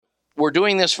we're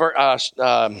doing this for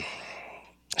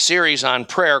series on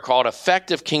prayer called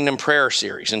Effective Kingdom Prayer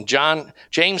Series. And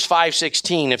James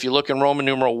 5:16, if you look in Roman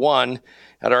numeral 1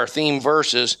 at our theme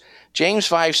verses, James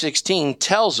 5:16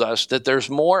 tells us that there's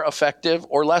more effective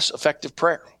or less effective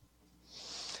prayer.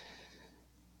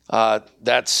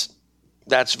 That's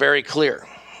very clear.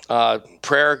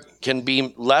 Prayer can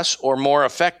be less or more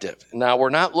effective. Now, we're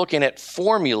not looking at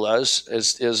formulas,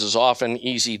 as is often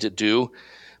easy to do,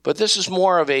 but this is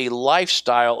more of a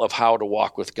lifestyle of how to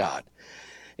walk with God.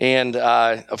 And,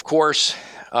 of course,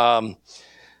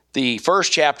 the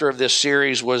first chapter of this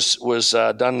series was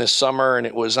done this summer, and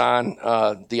it was on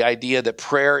the idea that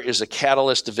prayer is a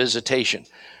catalyst to visitation.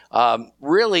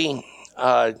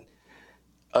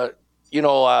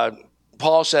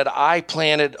 Paul said, I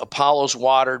planted, Apollos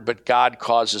watered, but God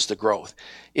causes the growth.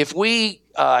 If we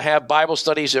have Bible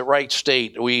studies at Wright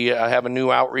State, we have a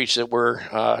new outreach that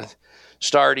we're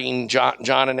starting.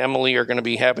 John and Emily are going to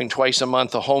be having twice a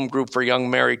month a home group for young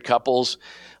married couples,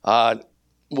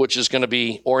 which is going to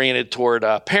be oriented toward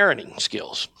parenting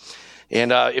skills.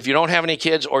 And if you don't have any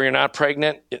kids or you're not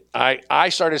pregnant, I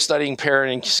started studying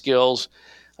parenting skills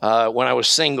when I was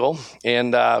single,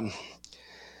 and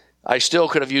I still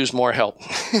could have used more help.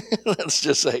 Let's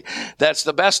just say that's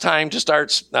the best time to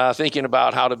start thinking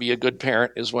about how to be a good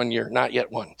parent is when you're not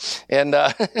yet one. And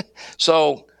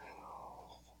so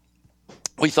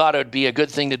we thought it would be a good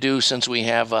thing to do since we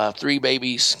have 3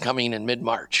 babies coming in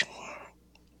mid-March.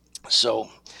 So,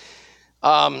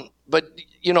 but,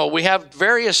 we have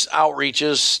various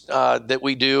outreaches that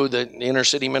we do, the inner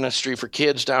city ministry for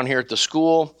kids down here at the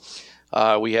school.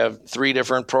 We have 3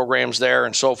 different programs there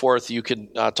and so forth. You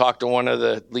could talk to one of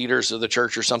the leaders of the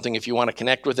church or something if you want to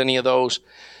connect with any of those.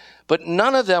 But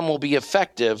none of them will be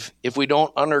effective if we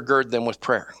don't undergird them with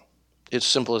prayer. It's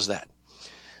simple as that.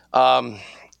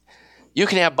 You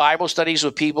can have Bible studies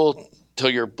with people till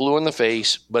you're blue in the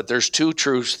face, but there's 2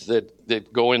 truths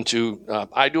that go into.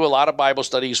 I do a lot of Bible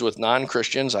studies with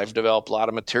non-Christians. I've developed a lot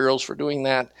of materials for doing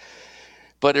that.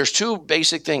 But there's 2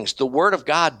 basic things. The Word of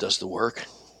God does the work,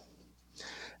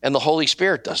 and the Holy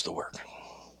Spirit does the work.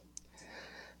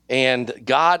 And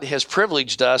God has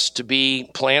privileged us to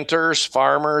be planters,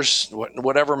 farmers,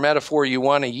 whatever metaphor you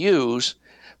want to use,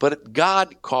 but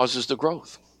God causes the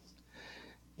growth.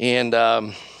 And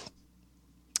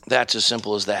that's as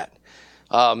simple as that.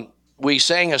 We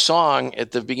sang a song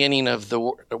at the beginning of the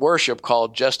worship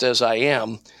called Just As I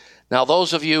Am. Now,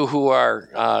 those of you who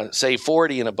are, say,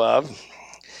 40 and above,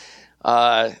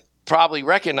 probably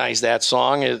recognize that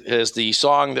song as the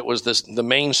song that was the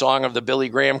main song of the Billy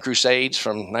Graham Crusades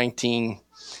from 39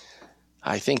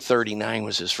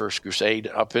 was his first crusade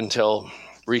up until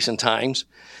recent times.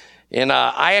 And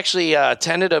I actually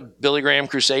attended a Billy Graham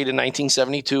crusade in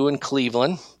 1972 in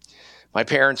Cleveland. My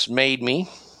parents made me,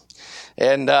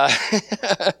 and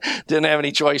didn't have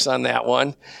any choice on that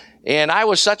one. And I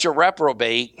was such a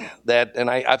reprobate that, and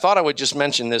I thought I would just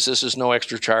mention this. This is no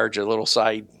extra charge, a little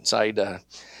side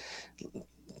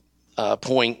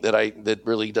point that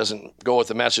really doesn't go with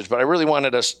the message, but I really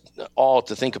wanted us all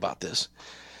to think about this.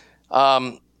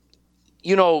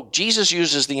 Jesus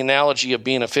uses the analogy of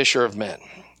being a fisher of men.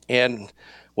 And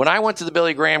when I went to the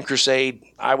Billy Graham crusade,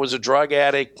 I was a drug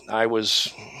addict.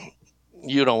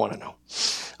 You don't want to know.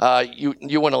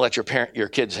 You want to let your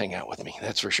kids hang out with me,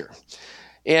 that's for sure.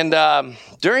 And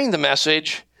during the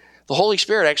message, the Holy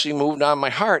Spirit actually moved on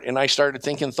my heart, and I started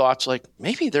thinking thoughts like,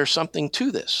 maybe there's something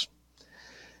to this.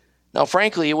 Now,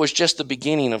 frankly, it was just the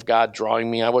beginning of God drawing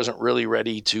me. I wasn't really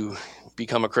ready to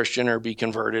become a Christian or be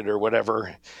converted or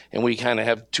whatever, and we kind of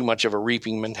have too much of a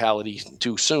reaping mentality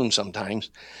too soon sometimes.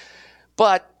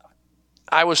 But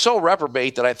I was so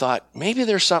reprobate that I thought, maybe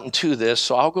there's something to this,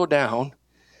 so I'll go down.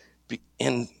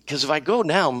 And because if I go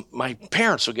down, my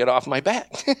parents will get off my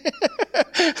back.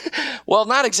 Well,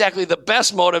 not exactly the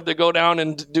best motive to go down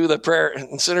and do the prayer,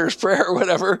 sinner's prayer or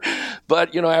whatever.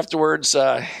 But, afterwards,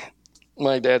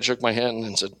 my dad shook my hand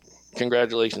and said,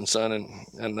 congratulations, son.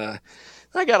 And I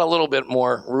got a little bit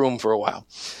more room for a while.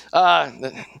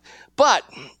 And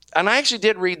I actually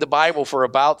did read the Bible for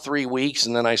about 3 weeks,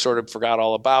 and then I sort of forgot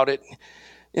all about it.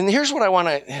 And here's what I want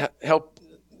to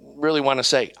really want to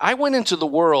say. I went into the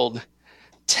world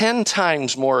 10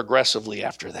 times more aggressively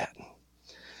after that.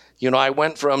 I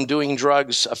went from doing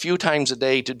drugs a few times a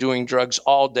day to doing drugs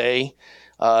all day,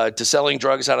 to selling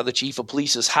drugs out of the chief of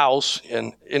police's house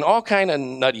and all kind of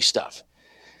nutty stuff.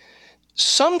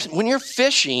 When you're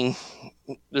fishing,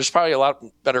 there's probably a lot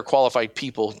better qualified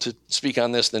people to speak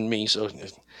on this than me.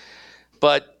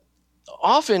 But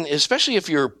often, especially if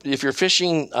you're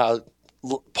fishing,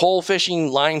 pole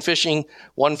fishing, line fishing,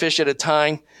 one fish at a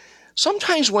time,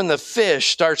 sometimes when the fish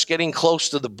starts getting close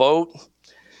to the boat,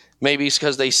 maybe it's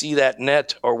because they see that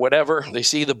net or whatever, they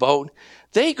see the boat,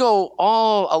 they go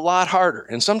all a lot harder.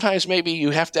 And sometimes maybe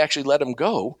you have to actually let them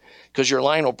go because your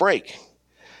line will break.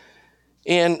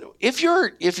 And if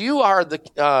you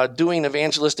are doing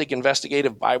evangelistic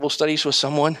investigative Bible studies with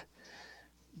someone,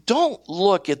 don't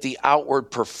look at the outward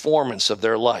performance of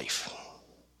their life.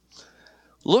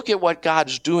 Look at what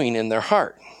God's doing in their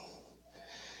heart.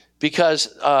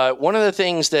 Because one of the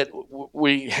things that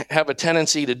we have a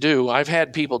tendency to do, I've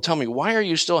had people tell me, why are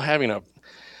you still having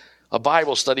a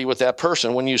Bible study with that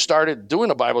person? When you started doing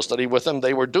a Bible study with them,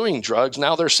 they were doing drugs.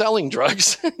 Now they're selling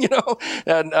drugs,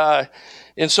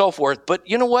 and so forth. But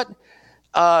you know what?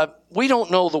 We don't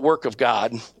know the work of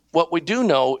God. What we do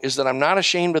know is that I'm not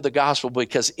ashamed of the gospel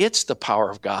because it's the power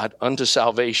of God unto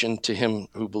salvation to him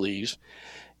who believes.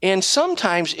 And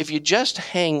sometimes if you just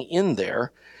hang in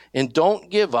there and don't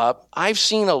give up, I've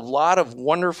seen a lot of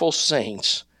wonderful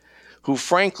saints who,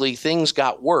 frankly, things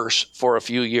got worse for a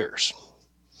few years.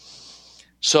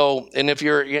 So, and if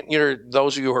you're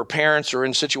those of you who are parents or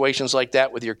in situations like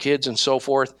that with your kids and so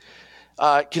forth,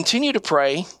 continue to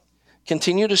pray,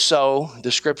 continue to sow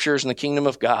the scriptures and the kingdom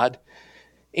of God,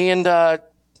 and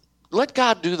let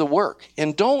God do the work.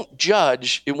 And don't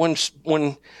judge.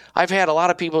 When I've had a lot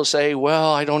of people say,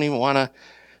 well, I don't even want to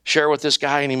share with this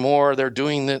guy anymore. They're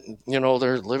doing that,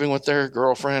 they're living with their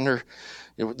girlfriend or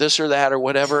this or that or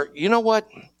whatever. You know what?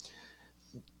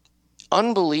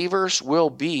 Unbelievers will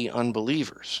be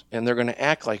unbelievers, and they're going to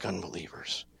act like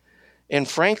unbelievers. And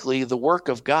frankly, the work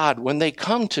of God, when they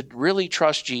come to really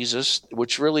trust Jesus,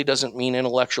 which really doesn't mean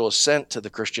intellectual assent to the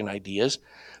Christian ideas,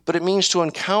 but it means to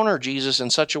encounter Jesus in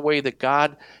such a way that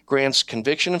God grants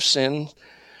conviction of sin,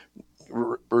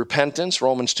 repentance.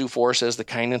 Romans 2:4 says the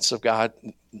kindness of God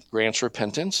grants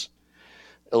repentance.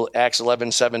 Acts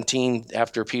 11:17,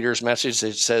 after Peter's message,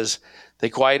 it says they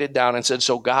quieted down and said,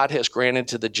 so God has granted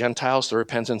to the Gentiles the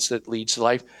repentance that leads to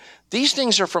life. These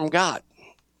things are from God.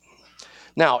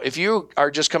 Now, if you are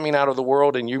just coming out of the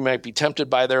world and you might be tempted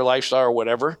by their lifestyle or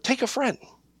whatever, take a friend.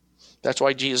 That's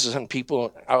why Jesus sent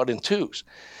people out in twos.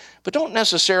 But don't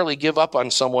necessarily give up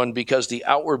on someone because the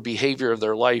outward behavior of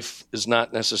their life is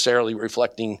not necessarily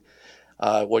reflecting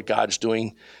what God's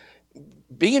doing.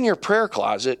 Be in your prayer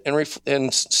closet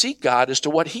and seek God as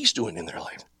to what he's doing in their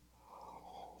life.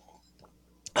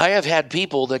 I have had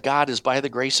people that God is, by the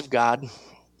grace of God,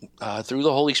 through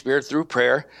the Holy Spirit, through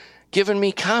prayer, given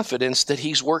me confidence that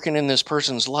he's working in this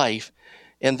person's life,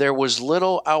 and there was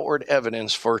little outward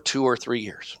evidence for 2 or 3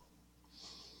 years.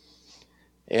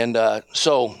 And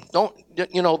so don't,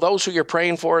 those who you're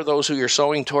praying for, those who you're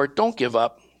sowing toward, don't give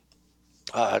up.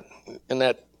 And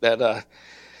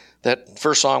that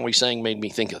first song we sang made me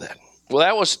think of that. Well,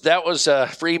 that was a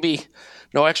freebie,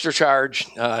 no extra charge.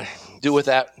 Do with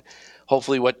that,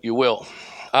 hopefully, what you will.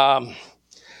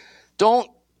 Don't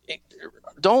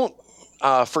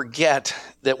forget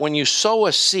that when you sow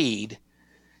a seed,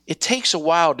 it takes a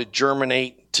while to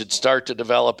germinate, to start to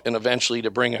develop, and eventually to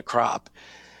bring a crop.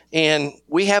 And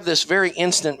we have this very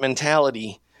instant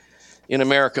mentality in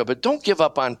America, but don't give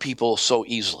up on people so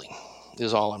easily,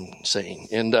 is all I'm saying.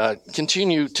 And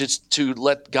continue to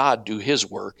let God do his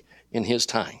work in his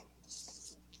time.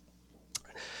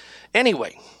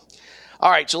 Anyway,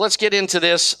 all right, so let's get into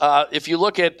this. If you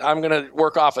look at, I'm going to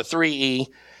work off a 3E.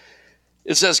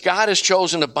 It says, God has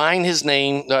chosen to bind his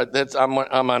name.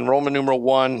 I'm on Roman numeral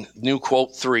 1, new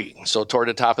quote 3, so toward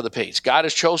the top of the page. God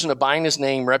has chosen to bind his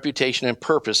name, reputation, and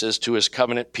purposes to his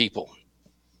covenant people.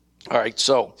 All right,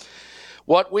 so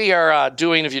what we are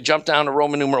doing, if you jump down to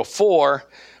Roman numeral 4,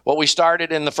 what we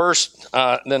started in the first,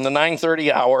 then the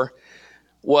 9:30 hour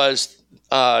was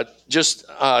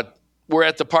we're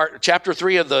at the part, chapter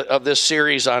 3 of this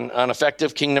series on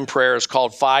effective kingdom prayer is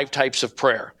called 5 Types of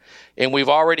Prayer. And we've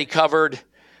already covered,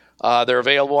 they're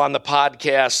available on the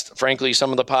podcast. Frankly,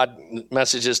 some of the pod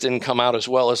messages didn't come out as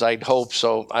well as I'd hoped,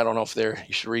 so I don't know if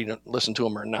you should listen to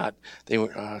them or not. They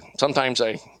sometimes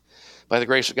by the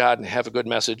grace of God, have a good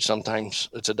message. Sometimes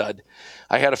it's a dud.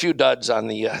 I had a few duds on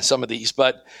some of these,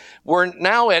 but we're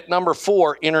now at number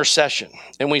 4, intercession.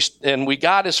 And we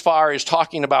got as far as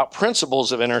talking about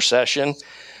principles of intercession.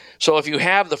 So if you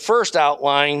have the first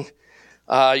outline,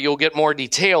 you'll get more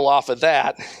detail off of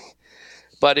that.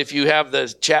 But if you have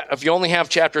if you only have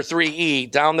chapter 3E,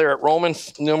 down there at Roman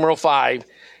numeral 5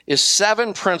 is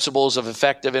 7 principles of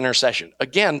effective intercession.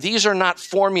 Again, these are not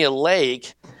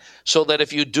formulaic, so that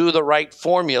if you do the right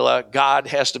formula, God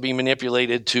has to be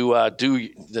manipulated to do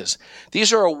this.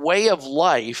 These are a way of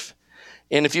life,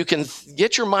 and if you can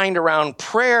get your mind around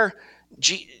prayer,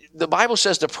 the Bible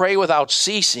says to pray without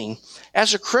ceasing.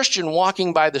 As a Christian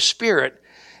walking by the Spirit,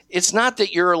 it's not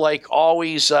that you're like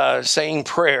always saying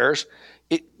prayers,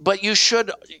 but you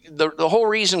should. The whole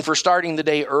reason for starting the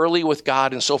day early with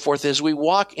God and so forth is we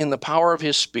walk in the power of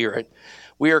His Spirit.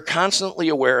 We are constantly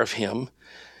aware of Him.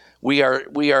 We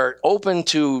are open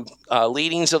to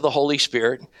leadings of the Holy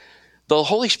Spirit. The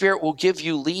Holy Spirit will give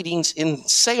you leadings in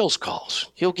sales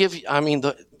calls. He'll give you,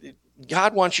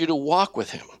 God wants you to walk with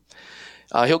Him.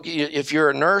 If you're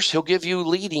a nurse, He'll give you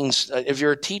leadings. If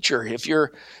you're a teacher,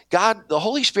 the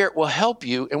Holy Spirit will help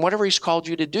you in whatever He's called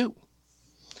you to do.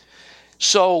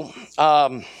 So,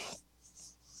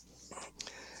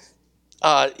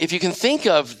 if you can think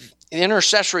of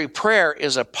intercessory prayer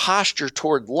as a posture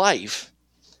toward life,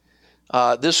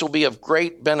 this will be of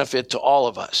great benefit to all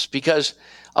of us. Because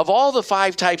of all the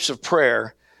 5 types of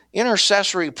prayer,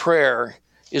 intercessory prayer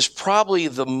is probably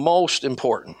the most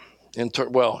important.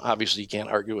 Obviously you can't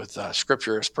argue with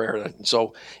Scripture as prayer.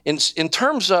 So in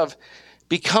terms of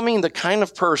becoming the kind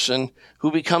of person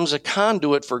who becomes a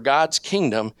conduit for God's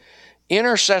kingdom,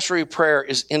 intercessory prayer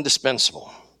is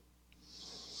indispensable.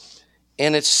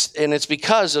 And it's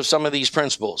because of some of these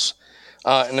principles.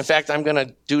 And in fact, I'm going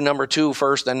to do number 2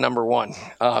 first, then number 1.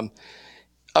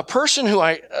 A person who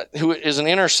is an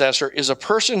intercessor is a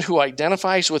person who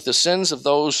identifies with the sins of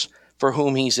those for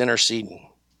whom he's interceding.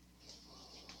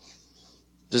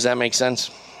 Does that make sense?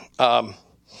 I'm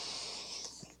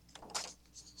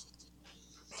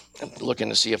looking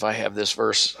to see if I have this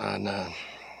verse on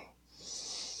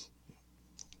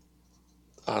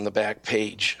the back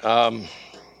page,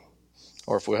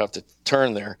 or if we'll have to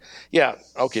turn there. Yeah.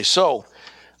 Okay. So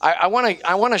I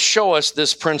want to show us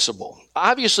this principle.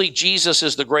 Obviously, Jesus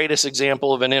is the greatest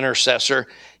example of an intercessor.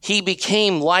 He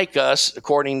became like us,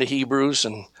 according to Hebrews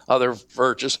and other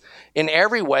verses, in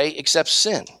every way except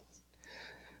sin.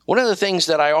 One of the things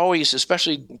that I always,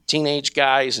 especially teenage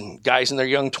guys and guys in their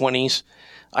young 20s,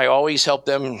 I always help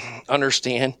them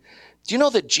understand. Do you know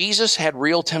that Jesus had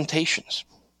real temptations?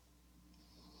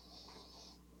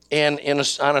 And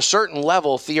on a certain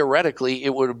level, theoretically,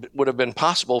 it would have been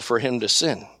possible for him to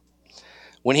sin.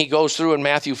 When he goes through in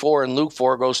Matthew 4 and Luke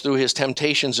 4, goes through his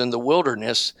temptations in the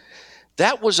wilderness,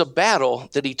 that was a battle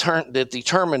that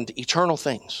determined eternal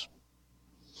things.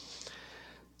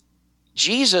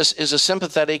 Jesus is a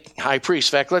sympathetic high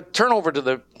priest. In fact, let's turn over to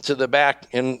the back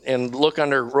and look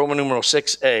under Roman numeral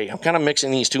 6a. I'm kind of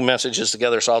mixing these 2 messages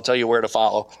together, so I'll tell you where to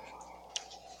follow.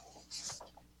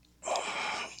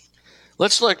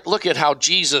 Let's look at how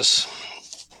Jesus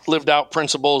lived out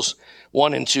principles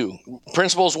 1 and 2.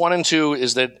 Principles 1 and 2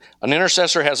 is that an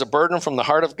intercessor has a burden from the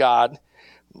heart of God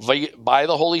by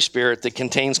the Holy Spirit that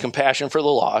contains compassion for the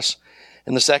lost.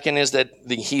 And the second is that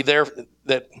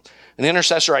an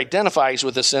intercessor identifies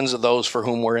with the sins of those for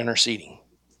whom we're interceding.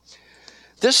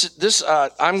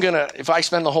 If I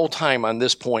spend the whole time on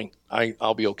this point,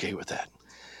 I'll be okay with that.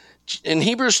 In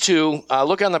Hebrews 2,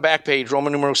 look on the back page,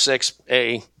 Roman numeral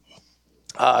 6a.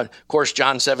 Of course,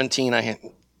 John 17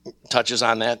 touches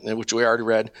on that, which we already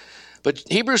read. But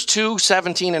Hebrews 2,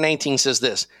 17 and 18 says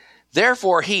this: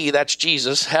 Therefore he, that's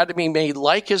Jesus, had to be made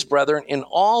like his brethren in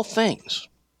all things.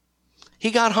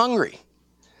 He got hungry.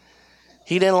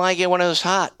 He didn't like it when it was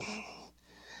hot.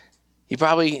 He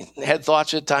probably had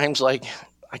thoughts at times like,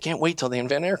 I can't wait till they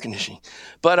invent air conditioning.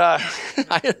 But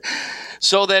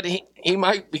so that he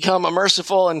might become a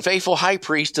merciful and faithful high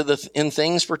priest in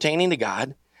things pertaining to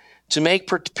God, to make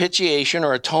propitiation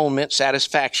or atonement,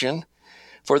 satisfaction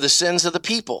for the sins of the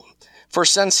people. For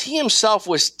since he himself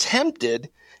was tempted,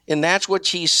 and that's what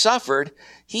he suffered,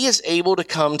 he is able to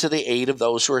come to the aid of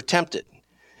those who are tempted.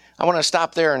 I want to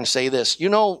stop there and say this. You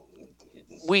know,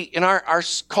 our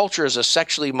culture is a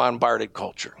sexually bombarded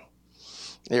culture.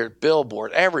 There's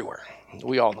billboard everywhere.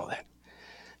 We all know that.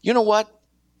 You know what?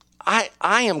 I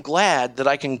am glad that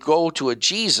I can go to a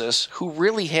Jesus who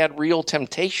really had real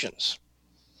temptations.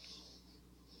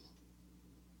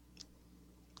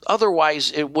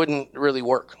 Otherwise, it wouldn't really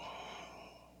work.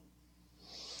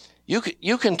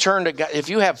 You can turn to God. If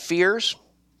you have fears,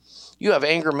 you have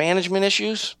anger management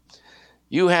issues,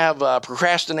 you have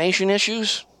procrastination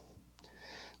issues,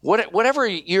 whatever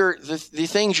the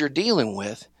things you're dealing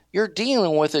with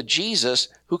a Jesus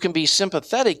who can be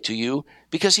sympathetic to you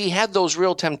because he had those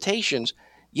real temptations,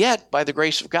 yet by the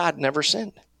grace of God never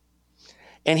sinned.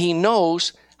 And he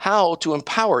knows how to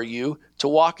empower you to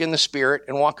walk in the Spirit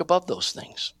and walk above those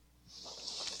things.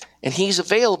 And he's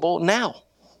available now.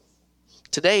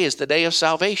 Today is the day of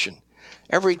salvation.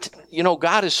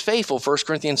 God is faithful. 1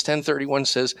 Corinthians 10:31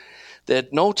 says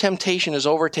that no temptation has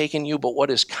overtaken you but what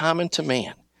is common to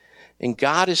man. And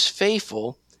God is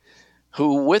faithful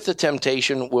who with the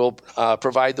temptation will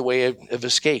provide the way of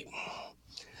escape.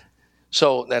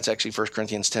 So that's actually 1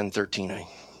 Corinthians 10:13. I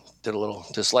did a little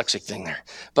dyslexic thing there.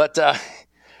 But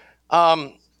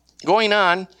going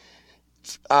on,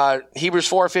 Hebrews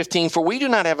 4:15, for we do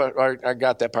not have I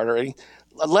got that part already.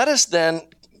 Let us then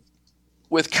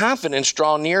with confidence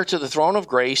draw near to the throne of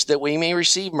grace that we may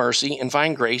receive mercy and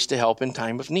find grace to help in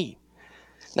time of need.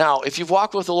 Now, if you've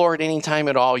walked with the Lord any time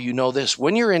at all, you know this.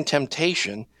 When you're in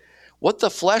temptation, what the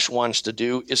flesh wants to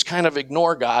do is kind of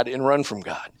ignore God and run from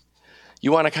God.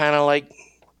 You want to kind of like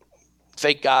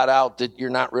fake God out that you're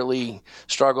not really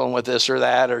struggling with this or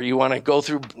that, or you want to go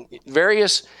through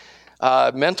various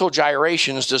mental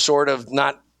gyrations to sort of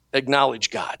not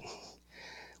acknowledge God.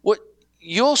 What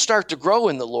you'll start to grow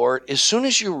in the Lord as soon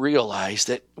as you realize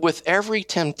that with every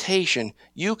temptation,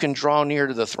 you can draw near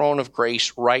to the throne of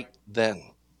grace right then.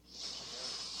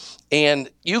 And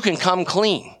you can come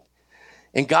clean.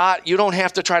 And God, you don't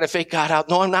have to try to fake God out.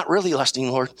 No, I'm not really lusting,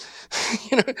 Lord.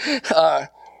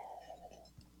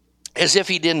 As if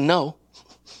he didn't know.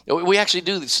 We actually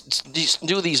do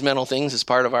these mental things as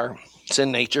part of our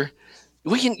sin nature.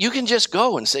 You can just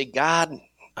go and say, God,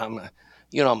 I'm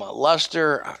a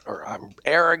luster, or I'm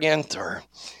arrogant, or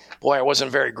boy, I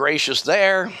wasn't very gracious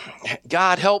there.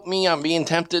 God, help me. I'm being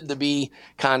tempted to be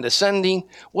condescending.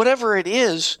 Whatever it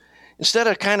is, instead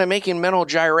of kind of making mental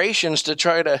gyrations to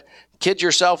try to kid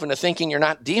yourself into thinking you're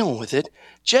not dealing with it,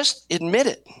 just admit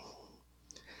it.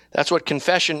 That's what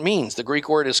confession means. The Greek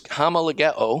word is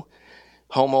homologeo,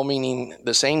 homo meaning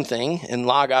the same thing, and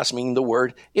logos meaning the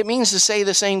word. It means to say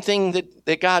the same thing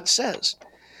that God says.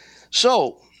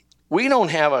 So, we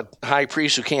don't have a high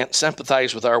priest who can't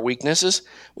sympathize with our weaknesses.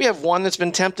 We have one that's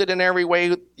been tempted in every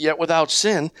way, yet without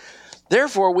sin.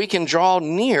 Therefore, we can draw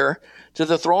near to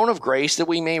the throne of grace that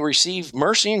we may receive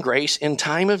mercy and grace in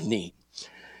time of need.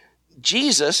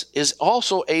 Jesus is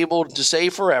also able to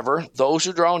save forever those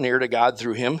who draw near to God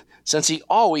through him, since he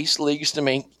always lives to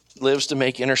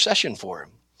make intercession for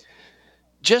him.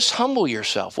 Just humble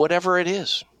yourself, whatever it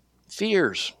is.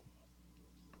 Fears.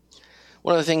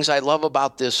 One of the things I love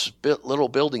about this little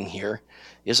building here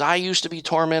is I used to be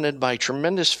tormented by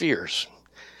tremendous fears.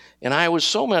 And I was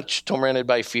so much tormented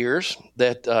by fears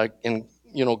that,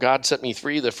 God set me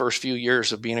free the first few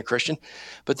years of being a Christian.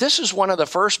 But this is one of the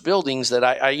first buildings that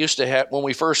I used to have. When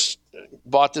we first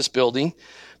bought this building,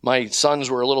 my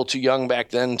sons were a little too young back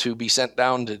then to be sent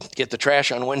down to get the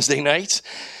trash on Wednesday nights.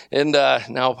 And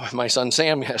now my son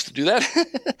Sam has to do that.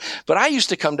 But I used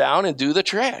to come down and do the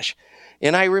trash.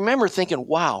 And I remember thinking,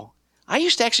 wow, I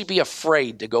used to actually be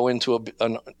afraid to go into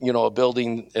a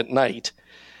building at night,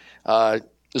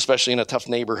 especially in a tough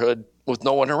neighborhood with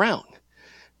no one around.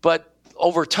 But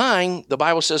over time, the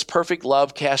Bible says perfect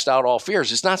love casts out all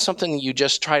fears. It's not something you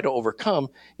just try to overcome.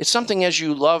 It's something as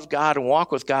you love God and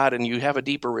walk with God and you have a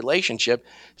deeper relationship,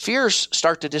 fears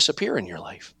start to disappear in your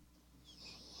life.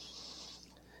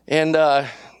 And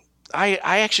I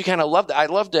actually kind of love that. I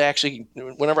love to actually,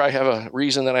 whenever I have a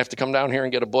reason that I have to come down here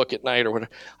and get a book at night or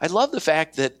whatever, I love the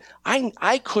fact that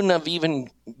I couldn't have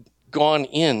even gone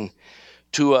in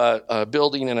to a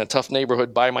building in a tough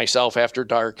neighborhood by myself after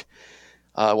dark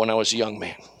when I was a young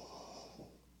man.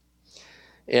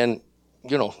 And,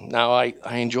 now I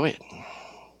enjoy it.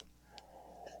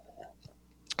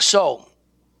 So,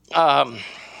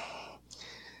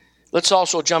 let's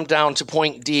also jump down to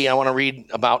point D. I want to read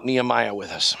about Nehemiah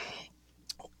with us.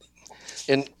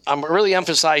 And I'm really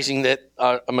emphasizing that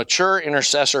a mature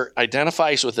intercessor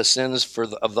identifies with the sins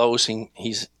of those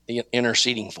he's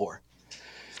interceding for.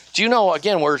 Do you know,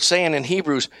 again, we're saying in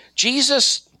Hebrews,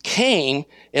 Jesus came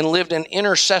and lived an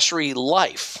intercessory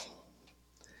life.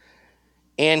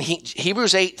 And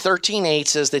Hebrews 13:8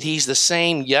 says that he's the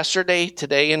same yesterday,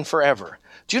 today, and forever.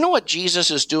 Do you know what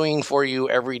Jesus is doing for you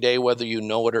every day, whether you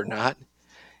know it or not?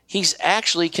 He's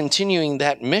actually continuing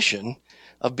that mission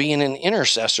of being an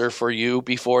intercessor for you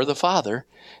before the Father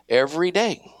every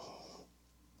day.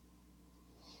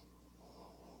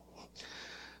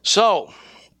 So,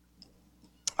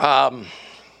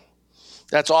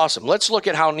 that's awesome. Let's look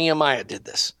at how Nehemiah did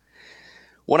this.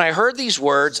 When I heard these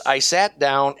words, I sat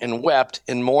down and wept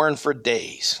and mourned for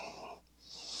days.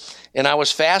 And I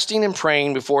was fasting and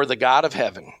praying before the God of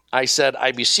heaven. I said,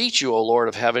 I beseech you, O Lord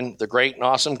of heaven, the great and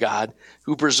awesome God,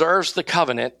 who preserves the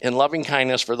covenant and loving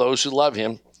kindness for those who love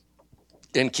him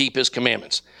and keep his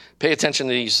commandments. Pay attention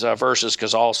to these verses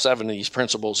because all 7 of these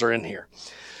principles are in here.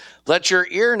 Let your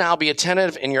ear now be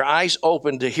attentive and your eyes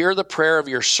open to hear the prayer of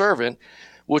your servant,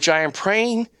 which I am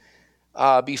praying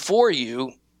before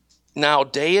you now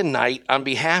day and night on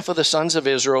behalf of the sons of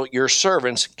Israel, your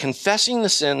servants, confessing the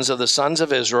sins of the sons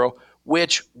of Israel,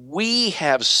 which we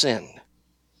have sinned.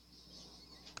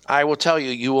 I will tell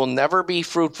you, you will never be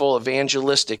fruitful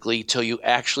evangelistically till you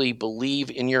actually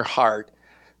believe in your heart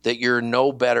that you're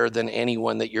no better than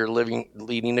anyone, that you're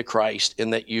leading to Christ,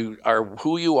 and that you are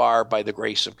who you are by the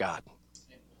grace of God.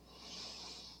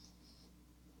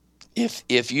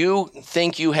 If you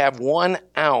think you have 1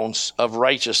 ounce of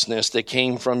righteousness that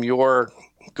came from your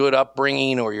good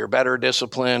upbringing or your better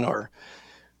discipline or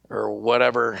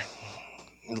whatever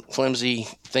flimsy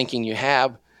thinking you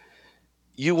have,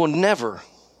 you will never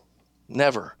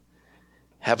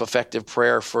have effective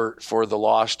prayer for the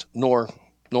lost, nor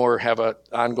have an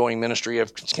ongoing ministry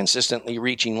of consistently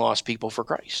reaching lost people for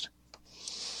Christ.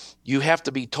 You have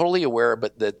to be totally aware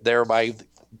but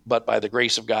by the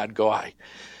grace of God go I.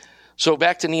 So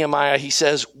back to Nehemiah, he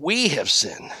says, we have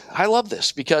sinned. I love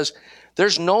this because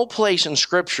there's no place in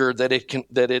Scripture that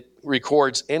it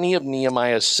records any of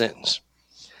Nehemiah's sins.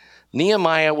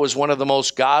 Nehemiah was one of the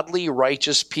most godly,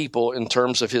 righteous people in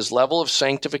terms of his level of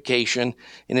sanctification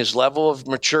and his level of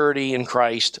maturity in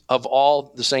Christ of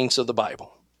all the saints of the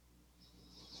Bible.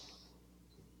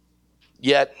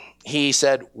 Yet he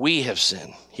said, we have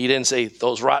sinned. He didn't say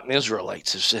those rotten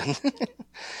Israelites have sinned.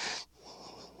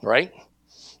 Right?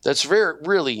 That's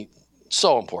really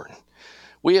so important.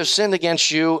 We have sinned against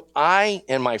you. I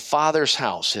and my father's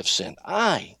house have sinned.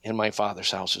 I and my father's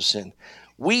house have sinned.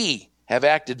 We have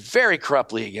acted very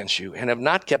corruptly against you and have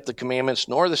not kept the commandments,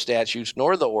 nor the statutes,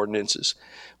 nor the ordinances,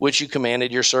 which you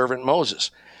commanded your servant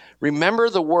Moses. Remember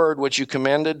the word which you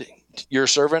commanded your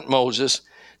servant Moses,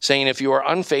 saying, if you are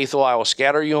unfaithful, I will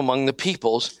scatter you among the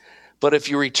peoples. But if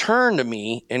you return to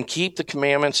me and keep the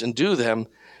commandments and do them,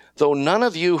 though none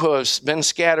of you who have been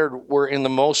scattered were in the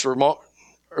most remote,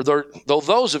 though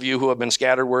those of you who have been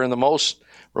scattered were in the most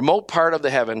remote part of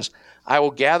the heavens, I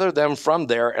will gather them from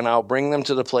there, and I'll bring them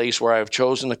to the place where I have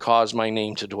chosen to cause my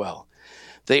name to dwell.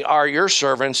 They are your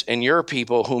servants and your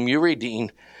people whom you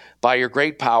redeemed by your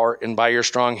great power and by your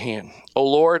strong hand. O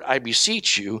Lord, I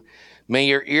beseech you, may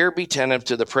your ear be attentive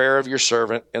to the prayer of your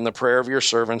servant and the prayer of your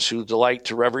servants who delight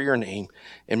to rever your name,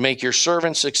 and make your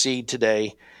servant succeed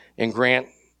today, and grant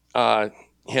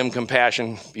him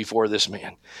compassion before this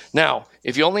man. Now,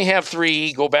 if you only have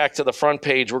 3, go back to the front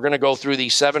page. We're going to go through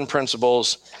these 7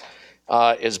 principles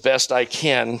as best I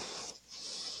can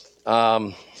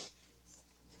and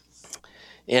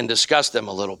discuss them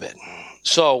a little bit.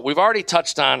 So we've already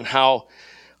touched on how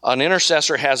an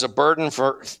intercessor has a burden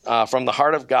from the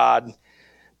heart of God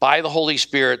by the Holy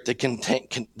Spirit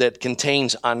that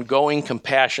contains ongoing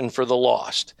compassion for the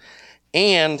lost.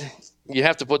 And you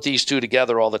have to put these two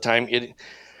together all the time.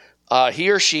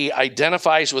 He or she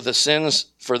identifies with the sins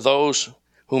for those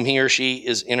whom he or she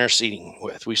is interceding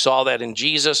with. We saw that in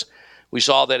Jesus. We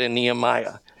saw that in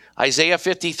Nehemiah. Isaiah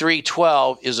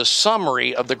 53:12 is a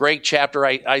summary of the great chapter.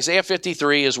 Isaiah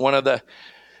 53 is one of the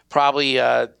probably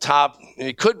top,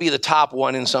 it could be the top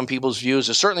one in some people's views.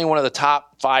 It's certainly one of the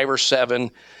top 5 or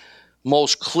 7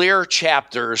 most clear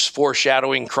chapters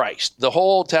foreshadowing Christ. The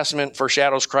whole Old Testament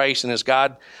foreshadows Christ, and as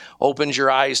God opens your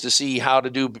eyes to see how to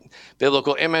do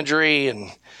biblical imagery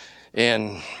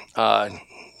and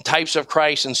types of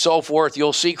Christ and so forth,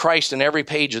 you'll see Christ in every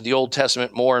page of the Old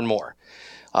Testament more and more.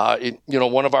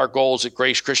 One of our goals at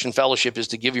Grace Christian Fellowship is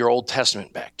to give your Old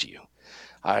Testament back to you.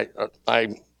 I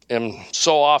am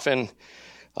so often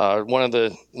one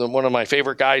of my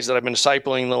favorite guys that I've been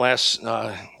discipling the last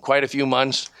quite a few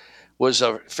months was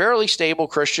a fairly stable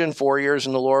Christian, 4 years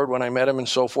in the Lord when I met him and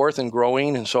so forth, and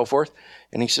growing and so forth.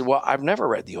 And he said, well, I've never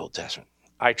read the Old Testament.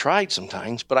 I tried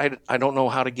sometimes, but I don't know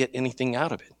how to get anything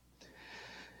out of it.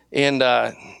 And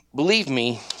believe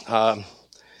me,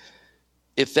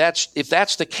 if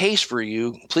that's the case for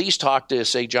you, please talk to,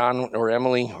 say, John or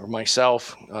Emily or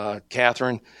myself,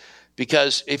 Catherine,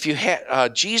 because if you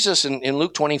Jesus in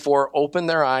Luke 24 opened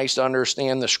their eyes to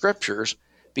understand the Scriptures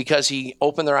because he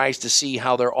opened their eyes to see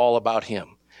how they're all about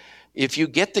him. If you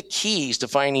get the keys to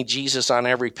finding Jesus on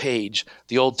every page,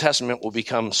 the Old Testament will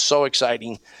become so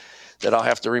exciting that I'll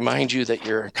have to remind you that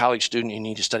you're a college student, you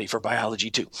need to study for biology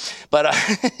too. But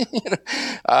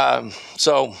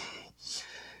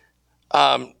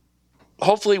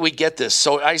hopefully we get this.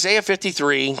 So Isaiah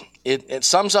 53, it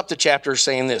sums up the chapter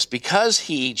saying this: because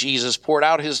he, Jesus, poured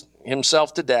out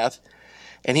himself to death,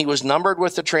 and he was numbered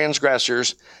with the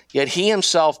transgressors, yet he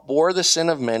himself bore the sin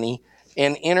of many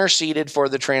and interceded for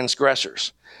the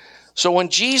transgressors. So when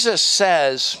Jesus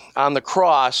says on the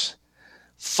cross,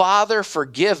 Father,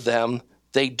 forgive them,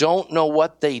 they don't know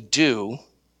what they do,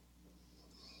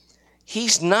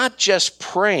 he's not just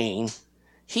praying,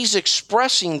 he's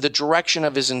expressing the direction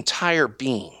of his entire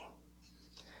being.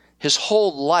 His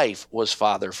whole life was,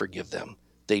 Father, forgive them.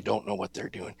 they don't know what they're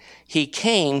doing. He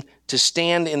came to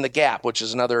stand in the gap, which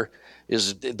is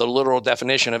the literal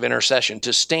definition of intercession,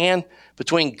 to stand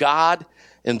between God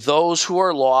and those who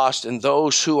are lost and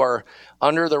those who are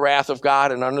under the wrath of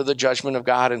God and under the judgment of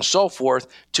God and so forth,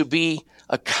 to be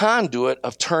a conduit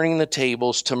of turning the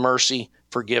tables to mercy,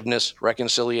 forgiveness,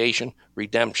 reconciliation,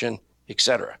 redemption,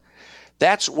 etc.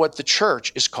 That's what the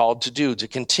church is called to do, to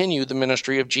continue the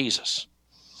ministry of Jesus.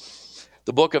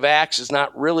 The book of Acts is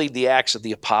not really the Acts of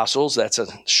the Apostles, that's a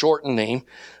shortened name,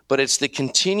 but it's the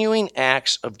continuing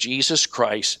acts of Jesus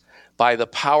Christ by the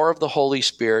power of the Holy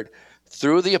Spirit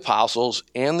through the apostles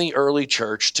and the early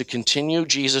church to continue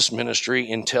Jesus'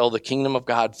 ministry until the kingdom of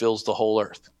God fills the whole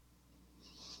earth.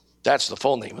 That's the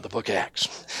full name of the book of Acts.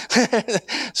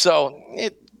 So,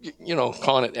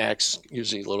 calling it Acts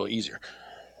usually a little easier.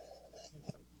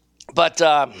 But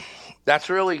that's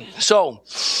really, so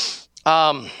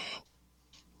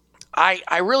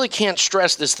I really can't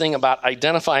stress this thing about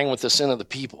identifying with the sin of the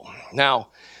people. Now,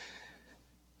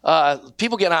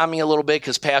 people get on me a little bit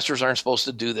because pastors aren't supposed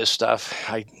to do this stuff.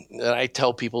 I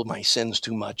tell people my sin's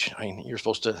too much. You're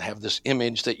supposed to have this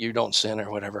image that you don't sin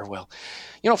or whatever. Well,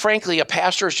 frankly, a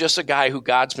pastor is just a guy who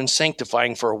God's been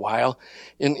sanctifying for a while.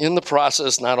 In the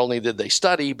process, not only did they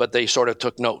study, but they sort of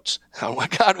took notes on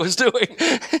what God was doing.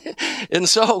 And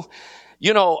so,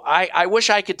 I wish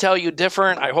I could tell you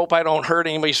different. I hope I don't hurt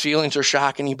anybody's feelings or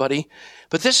shock anybody.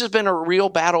 But this has been a real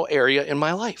battle area in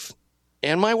my life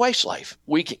and my wife's life.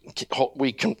 We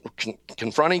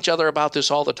confront each other about this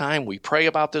all the time. We pray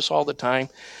about this all the time.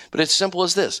 But it's simple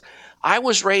as this. I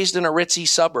was raised in a ritzy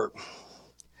suburb.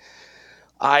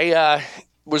 I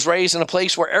was raised in a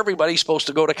place where everybody's supposed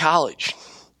to go to college.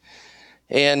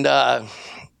 And, the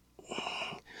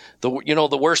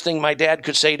worst thing my dad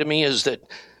could say to me is that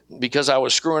because I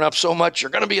was screwing up so much,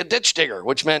 you're going to be a ditch digger,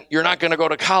 which meant you're not going to go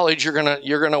to college. You're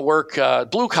going to work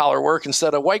blue collar work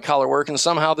instead of white collar work. And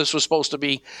somehow this was supposed to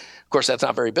be, of course, that's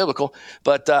not very biblical,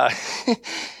 but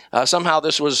somehow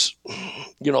this was,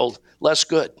 less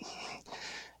good.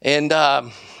 And,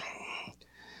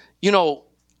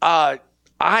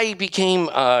 I became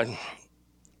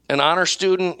an honor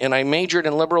student, and I majored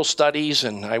in liberal studies,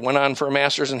 and I went on for a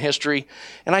master's in history,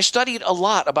 and I studied a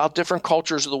lot about different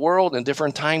cultures of the world and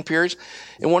different time periods.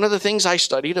 And one of the things I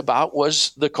studied about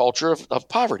was the culture of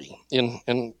poverty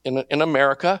in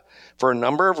America for a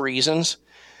number of reasons,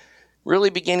 really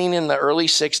beginning in the early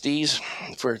 60s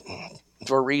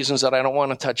for reasons that I don't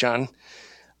want to touch on.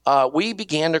 We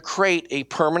began to create a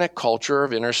permanent culture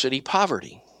of inner city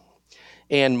poverty.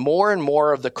 And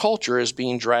more of the culture is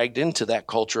being dragged into that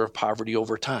culture of poverty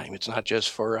over time. It's not just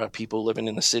for people living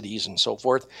in the cities and so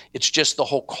forth. It's just the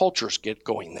whole cultures get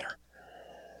going there.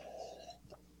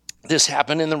 This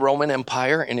happened in the Roman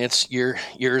Empire and its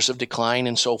years of decline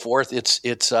and so forth.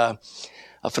 It's a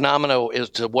phenomenon as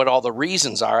to what all the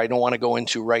reasons are. I don't want to go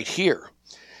into right here.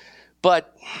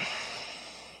 But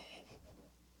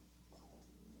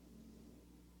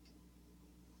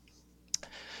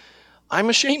I'm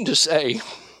ashamed to say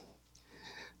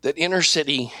that inner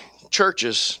city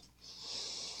churches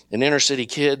and inner city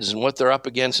kids and what they're up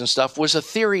against and stuff was a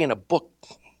theory in a book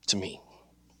to me.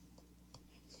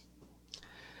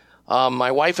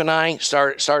 My wife and I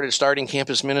started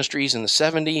campus ministries in the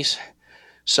 70s.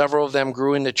 Several of them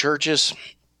grew into churches.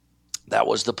 That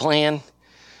was the plan.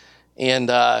 And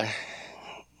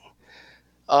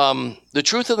the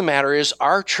truth of the matter is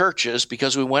our churches,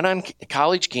 because we went on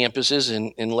college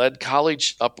campuses and led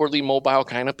college upwardly mobile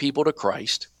kind of people to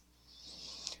Christ,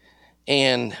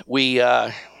 and we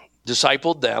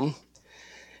discipled them.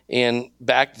 And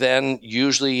back then,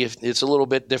 usually, it's a little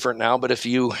bit different now, but if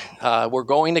you were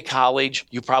going to college,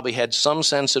 you probably had some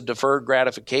sense of deferred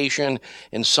gratification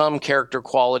and some character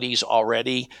qualities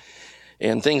already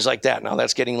and things like that. Now,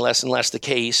 that's getting less and less the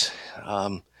case.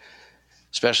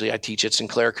 Especially I teach at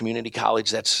Sinclair Community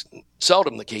College. That's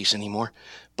seldom the case anymore.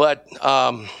 But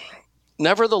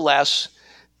nevertheless,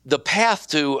 the path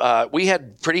to, we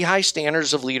had pretty high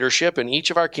standards of leadership, and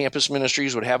each of our campus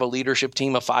ministries would have a leadership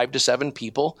team of 5 to 7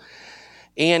 people.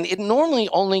 And it normally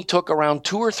only took around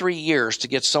 2 or 3 years to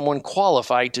get someone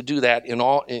qualified to do that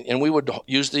and we would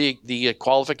use the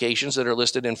qualifications that are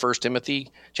listed in 1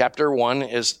 Timothy chapter 1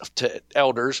 as to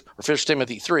elders, or 1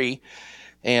 Timothy 3,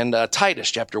 and Titus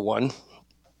chapter 1.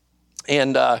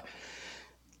 And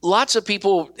lots of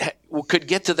people could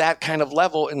get to that kind of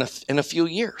level in a few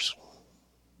years.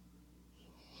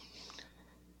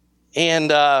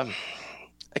 And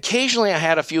occasionally I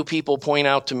had a few people point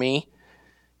out to me,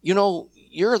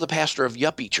 you're the pastor of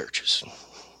yuppie churches.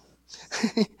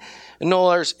 And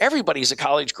no, everybody's a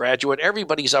college graduate.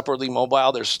 Everybody's upwardly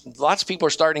mobile. There's lots of people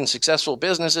are starting successful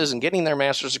businesses and getting their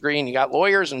master's degree, and you got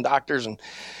lawyers and doctors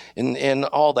and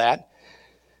all that.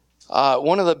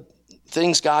 One of the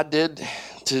things God did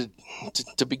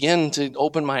to begin to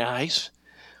open my eyes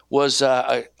was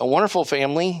a wonderful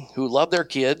family who loved their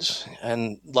kids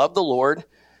and loved the Lord,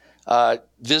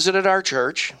 visited our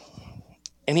church,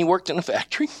 and he worked in a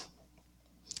factory.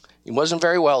 He wasn't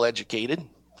very well educated.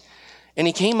 And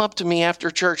he came up to me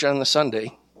after church on the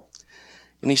Sunday,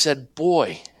 and he said,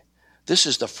 "Boy, this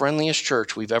is the friendliest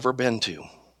church we've ever been to.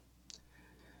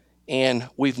 And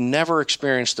we've never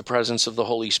experienced the presence of the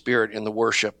Holy Spirit in the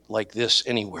worship like this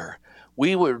anywhere.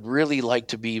 We would really like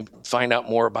to find out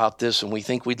more about this, and we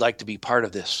think we'd like to be part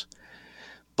of this.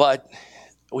 But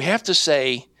we have to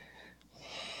say,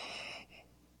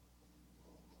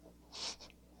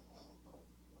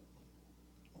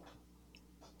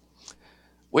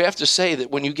 that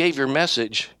when you gave your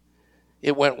message,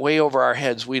 it went way over our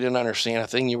heads. We didn't understand a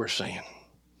thing you were saying."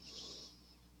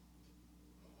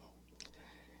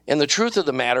 And the truth of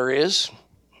the matter is,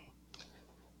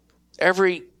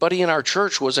 everybody in our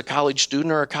church was a college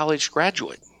student or a college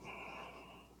graduate.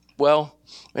 Well,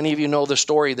 many of you know the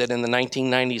story that in the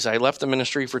 1990s, I left the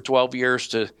ministry for 12 years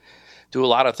to do a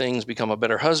lot of things, become a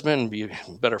better husband, be a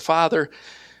better father,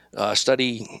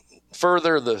 study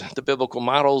further the biblical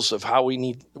models of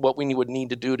what we would need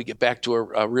to do to get back to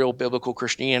a real biblical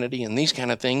Christianity and these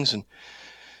kind of things.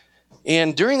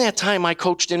 And during that time, I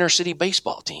coached inner city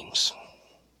baseball teams.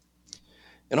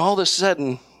 And all of a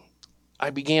sudden, I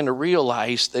began to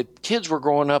realize that kids were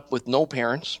growing up with no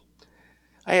parents.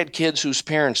 I had kids whose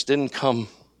parents didn't come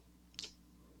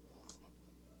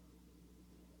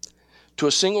to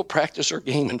a single practice or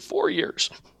game in 4 years.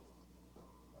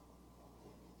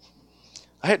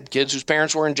 I had kids whose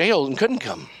parents were in jail and couldn't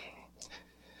come.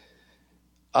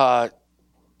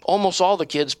 Almost all the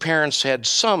kids' parents had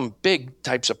some big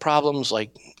types of problems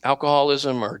like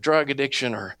alcoholism or drug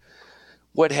addiction or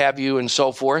what have you and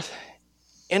so forth.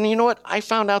 And you know what? I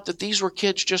found out that these were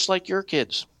kids just like your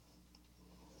kids.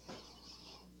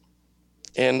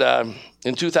 And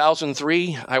in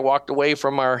 2003, I walked away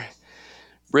from our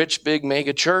rich, big,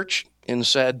 mega church and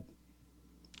said,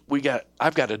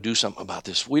 I've got to do something about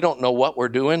this. We don't know what we're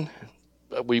doing.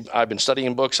 I've been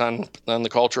studying books on the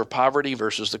culture of poverty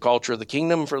versus the culture of the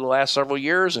kingdom for the last several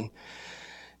years.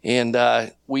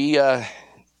 And we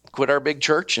quit our big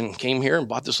church and came here and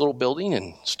bought this little building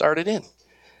and started in.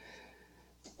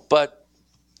 But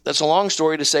that's a long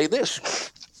story to say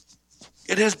this.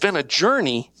 It has been a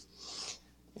journey,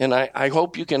 and I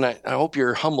hope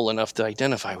you're humble enough to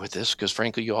identify with this, because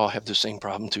frankly, you all have the same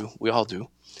problem too. We all do.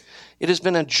 It has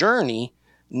been a journey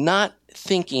not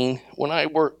thinking, when I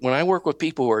work with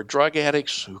people who are drug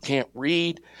addicts, who can't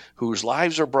read, whose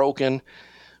lives are broken,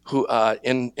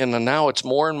 and now it's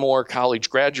more and more college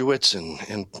graduates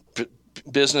and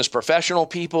business professional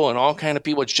people and all kind of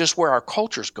people. It's just where our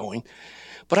culture's going.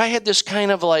 But I had this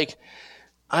kind of like,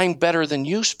 I'm better than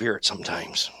you spirit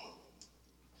sometimes.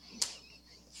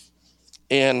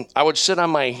 And I would sit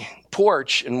on my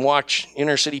porch and watch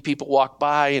inner city people walk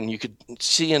by, and you could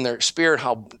see in their spirit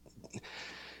how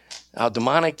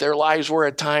demonic their lives were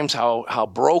at times,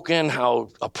 how broken, how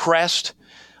oppressed.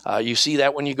 You see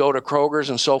that when you go to Kroger's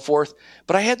and so forth.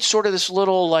 But I had sort of this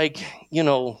little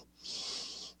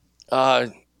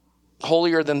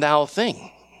holier than thou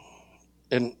thing,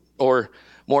 or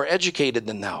more educated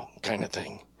than thou kind of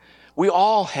thing. We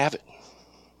all have it.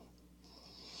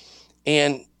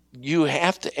 And you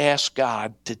have to ask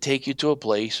God to take you to a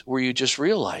place where you just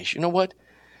realize, you know what?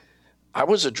 I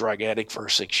was a drug addict for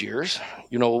 6 years.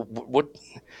 You know,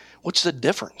 what's the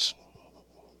difference?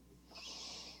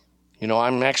 You know,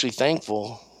 I'm actually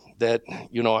thankful that,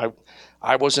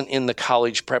 I wasn't in the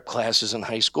college prep classes in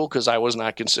high school because I was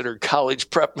not considered college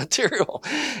prep material.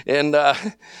 And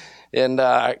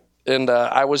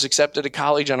I was accepted to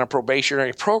college on a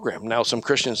probationary program. Now, some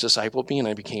Christians discipled me, and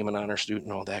I became an honor student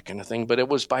and all that kind of thing. But it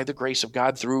was by the grace of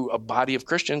God through a body of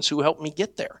Christians who helped me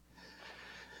get there.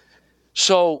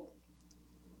 So,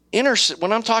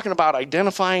 when I'm talking about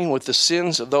identifying with the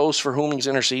sins of those for whom he's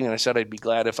interceding, I said I'd be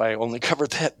glad if I only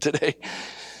covered that today.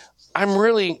 I'm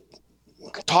really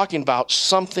talking about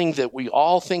something that we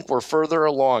all think we're further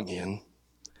along in,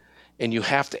 and you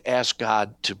have to ask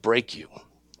God to break you.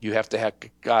 You have to have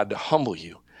God to humble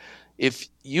you. If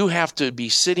you have to be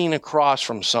sitting across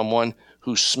from someone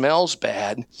who smells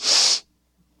bad,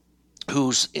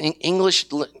 whose English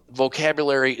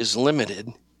vocabulary is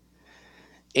limited,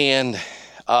 and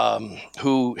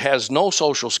who has no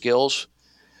social skills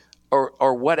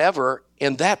or whatever,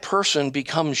 and that person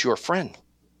becomes your friend.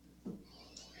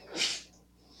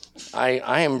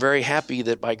 I am very happy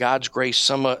that by God's grace,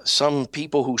 some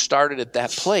people who started at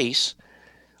that place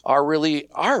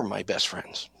are my best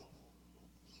friends.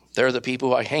 They're the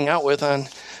people I hang out with on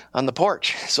the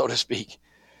porch, so to speak.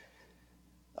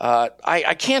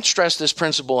 I can't stress this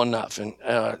principle enough. And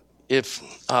if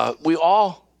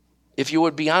you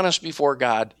would be honest before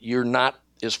God, you're not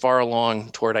as far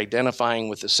along toward identifying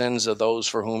with the sins of those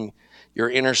for whom you're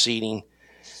interceding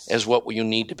as what you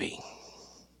need to be.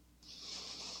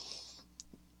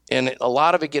 And a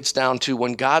lot of it gets down to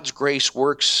when God's grace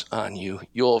works on you,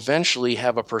 you'll eventually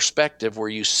have a perspective where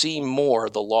you see more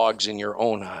the logs in your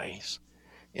own eyes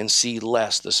and see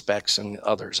less the specks in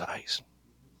others' eyes.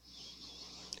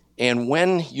 And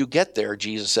when you get there,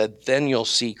 Jesus said, then you'll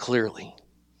see clearly.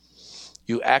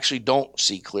 You actually don't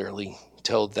see clearly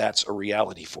till that's a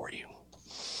reality for you.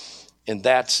 And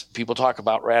people talk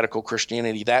about radical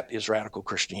Christianity. That is radical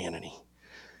Christianity.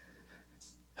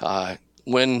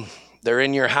 When they're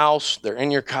in your house, they're in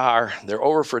your car, they're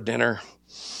over for dinner,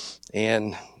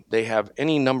 and they have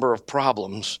any number of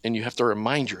problems, and you have to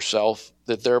remind yourself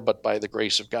that they're but by the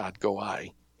grace of God go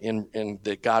I, and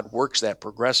that God works that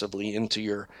progressively into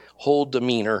your whole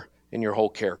demeanor and your whole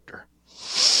character.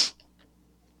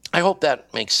 I hope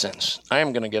that makes sense. I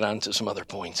am going to get on to some other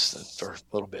points for a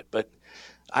little bit, but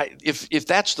if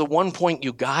that's the one point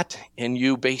you got, and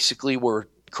you basically were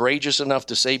courageous enough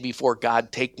to say before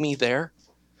God, take me there,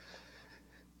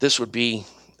 this would be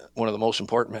one of the most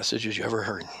important messages you ever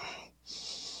heard.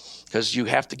 Because you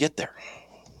have to get there.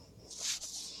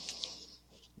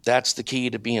 That's the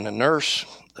key to being a nurse,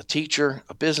 a teacher,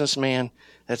 a businessman.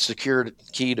 That's the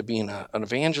key to being an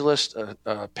evangelist,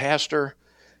 a pastor.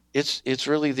 It's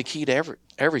really the key to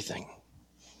everything.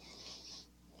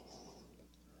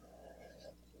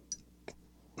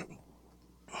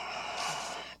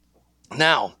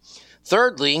 Now,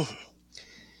 thirdly,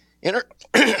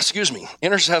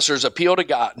 intercessors appeal to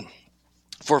God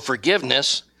for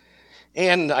forgiveness,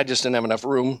 and I just didn't have enough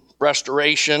room,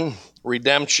 restoration,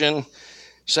 redemption,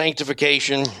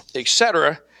 sanctification,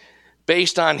 etc.,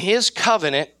 based on his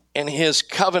covenant and his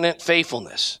covenant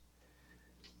faithfulness.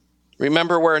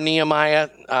 Remember where Nehemiah,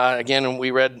 again,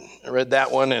 we read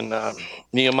that one, and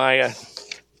Nehemiah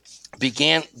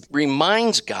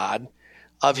reminds God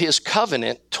of his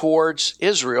covenant towards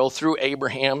Israel through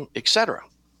Abraham, etc.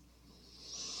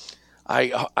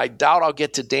 I doubt I'll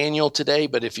get to Daniel today,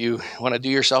 but if you want to do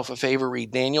yourself a favor,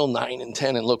 read Daniel 9 and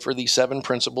 10 and look for these 7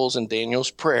 principles in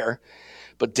Daniel's prayer.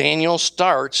 But Daniel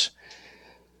starts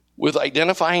with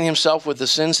identifying himself with the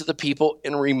sins of the people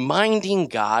and reminding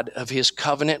God of his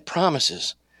covenant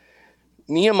promises.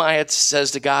 Nehemiah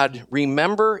says to God,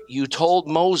 remember you told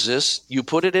Moses, you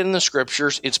put it in the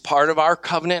scriptures, it's part of our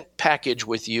covenant package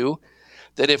with you,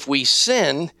 that if we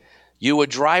sin, you would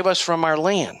drive us from our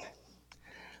land.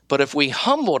 But if we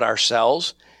humbled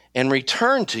ourselves and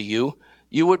returned to you,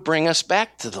 you would bring us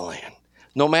back to the land,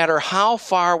 no matter how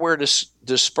far we're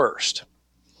dispersed.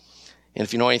 And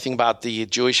if you know anything about the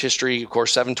Jewish history, of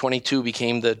course, 722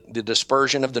 became the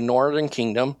dispersion of the northern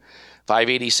kingdom.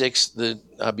 586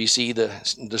 BC,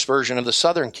 the dispersion of the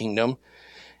southern kingdom.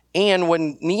 And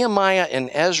when Nehemiah and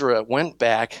Ezra went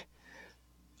back,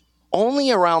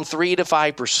 only around 3 to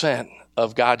 5%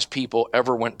 of God's people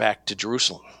ever went back to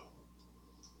Jerusalem.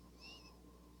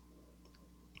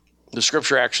 The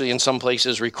scripture actually in some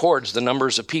places records the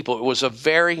numbers of people. It was a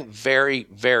very, very,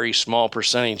 very small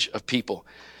percentage of people.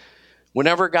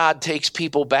 Whenever God takes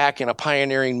people back in a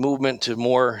pioneering movement to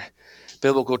more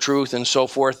biblical truth and so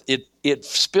forth, it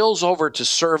spills over to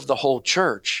serve the whole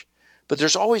church. But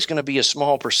there's always going to be a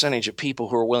small percentage of people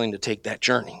who are willing to take that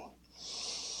journey.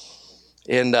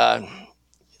 And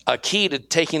a key to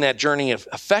taking that journey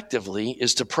effectively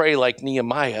is to pray like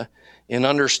Nehemiah and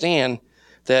understand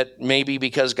that maybe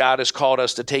because God has called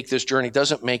us to take this journey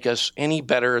doesn't make us any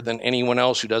better than anyone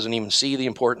else who doesn't even see the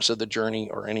importance of the journey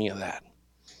or any of that.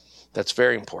 That's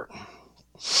very important.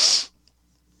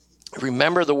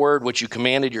 Remember the word which you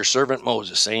commanded your servant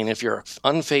Moses, saying, if you're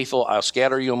unfaithful, I'll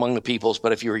scatter you among the peoples.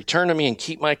 But if you return to me and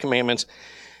keep my commandments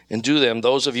and do them,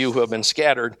 those of you who have been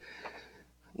scattered,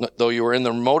 though you are in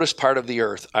the remotest part of the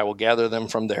earth, I will gather them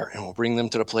from there and will bring them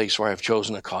to the place where I have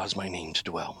chosen to cause my name to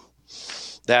dwell.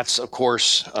 That's, of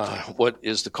course, what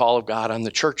is the call of God on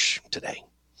the church today.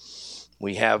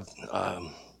 We have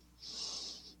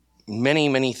many,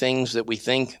 many things that we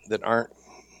think that aren't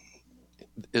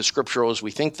as scriptural as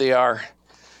we think they are,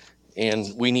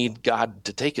 and we need God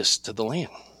to take us to the land.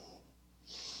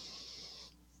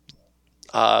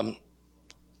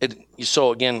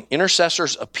 So again,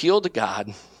 intercessors appeal to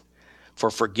God for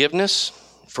forgiveness,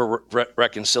 for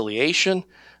reconciliation,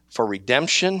 for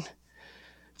redemption,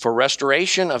 for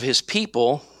restoration of his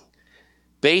people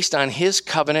based on his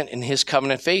covenant and his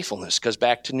covenant faithfulness. Because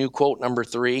back to new quote number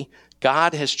 3,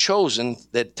 God has chosen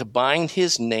that to bind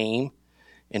his name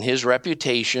and his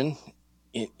reputation,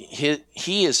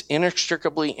 he is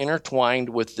inextricably intertwined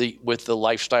with the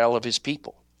lifestyle of his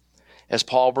people. As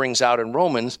Paul brings out in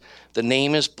Romans, the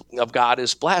name of God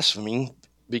is blasphemy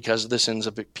because of the sins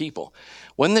of people.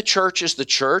 When the church is the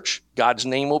church, God's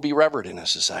name will be revered in a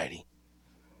society.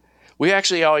 We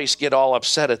actually always get all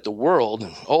upset at the world.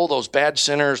 And, those bad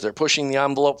sinners, they're pushing the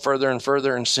envelope further and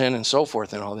further in sin and so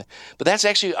forth and all that. But that's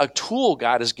actually a tool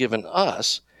God has given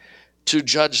us to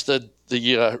judge the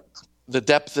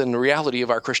depth and the reality of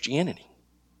our Christianity.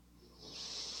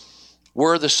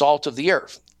 We're the salt of the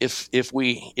earth. If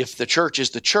the church is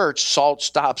the church, salt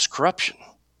stops corruption.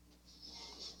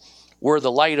 We're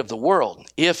the light of the world.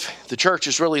 If the church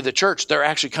is really the church, they're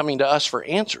actually coming to us for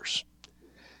answers.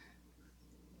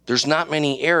 There's not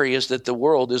many areas that the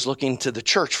world is looking to the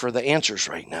church for the answers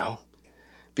right now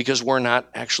because we're not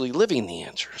actually living the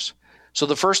answers. So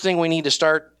the first thing we need to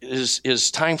start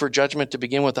is time for judgment to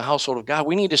begin with the household of God.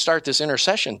 We need to start this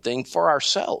intercession thing for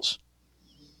ourselves.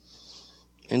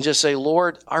 And just say,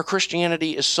 Lord, our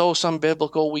Christianity is so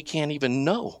unbiblical we can't even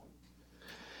know.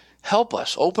 Help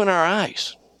us. Open our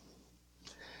eyes.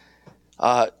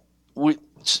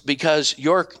 Because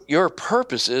your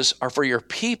purposes are for your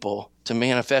people to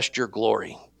manifest your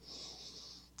glory.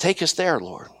 Take us there,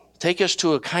 Lord. Take us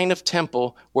to a kind of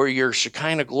temple where your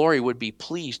Shekinah glory would be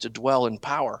pleased to dwell in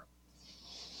power.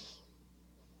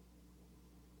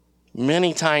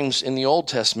 Many times in the Old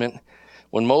Testament,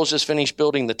 when Moses finished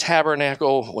building the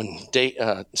tabernacle, when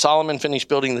Solomon finished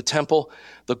building the temple,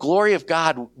 the glory of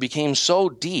God became so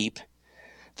deep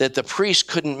that the priest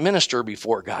couldn't minister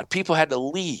before God. People had to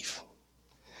leave.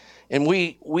 And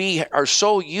we are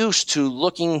so used to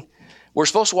looking, we're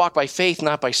supposed to walk by faith,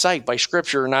 not by sight, by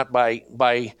scripture, not by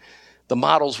the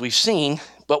models we've seen,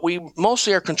 but we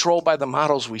mostly are controlled by the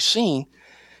models we've seen.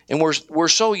 And we're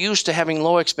so used to having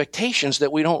low expectations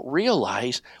that we don't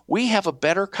realize we have a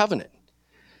better covenant.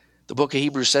 The book of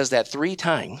Hebrews says that 3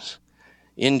 times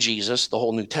in Jesus. The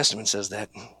whole New Testament says that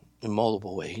in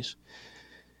multiple ways.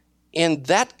 And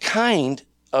that kind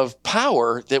of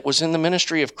power that was in the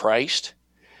ministry of Christ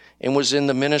and was in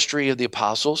the ministry of the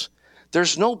apostles,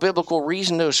 there's no biblical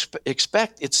reason to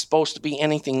expect it's supposed to be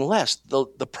anything less.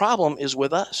 The problem is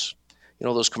with us. You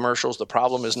know those commercials, the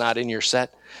problem is not in your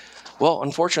set. Well,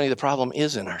 unfortunately, the problem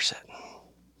is in our set.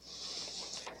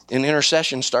 And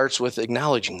intercession starts with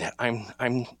acknowledging that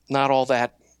I'm not all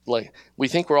that, like, we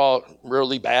think we're all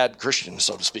really bad Christians,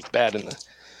 so to speak, bad in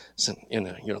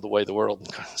the way the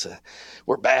world says.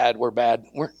 We're bad.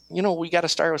 We got to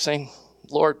start with saying,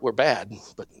 Lord, we're bad,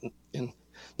 but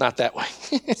not that way.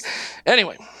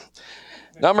 Anyway,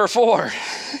 number 4,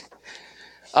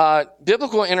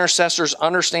 biblical intercessors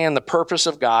understand the purpose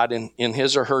of God in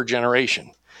his or her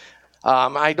generation.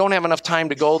 I don't have enough time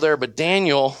to go there, but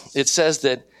Daniel, it says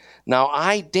that, now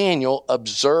I, Daniel,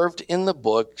 observed in the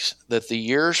books that the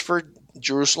years for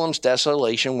Jerusalem's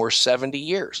desolation were 70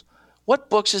 years.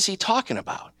 What books is he talking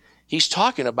about? He's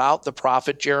talking about the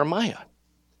prophet Jeremiah.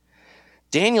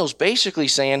 Daniel's basically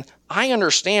saying, I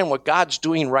understand what God's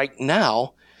doing right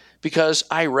now because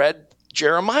I read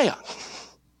Jeremiah.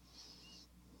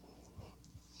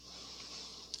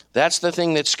 That's the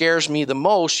thing that scares me the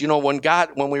most. You know,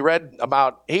 when we read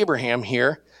about Abraham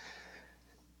here,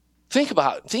 think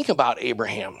about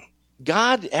Abraham.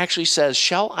 God actually says,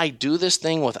 shall I do this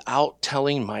thing without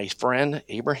telling my friend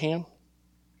Abraham?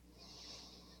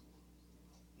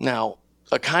 Now,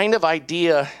 a kind of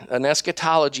idea, an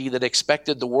eschatology that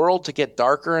expected the world to get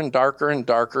darker and darker and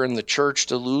darker and the church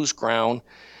to lose ground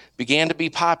began to be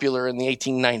popular in the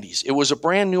 1890s. It was a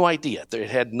brand new idea. It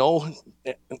had no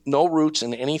roots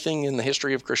in anything in the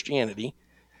history of Christianity.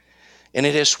 And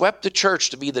it has swept the church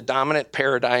to be the dominant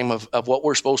paradigm of what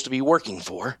we're supposed to be working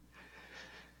for.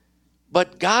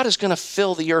 But God is going to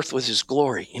fill the earth with his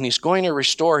glory, and he's going to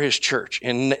restore his church.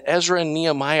 And Ezra and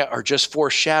Nehemiah are just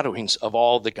foreshadowings of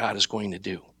all that God is going to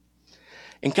do.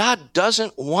 And God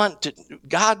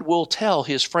will tell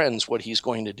his friends what he's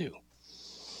going to do.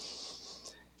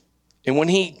 And when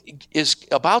he is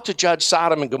about to judge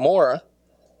Sodom and Gomorrah,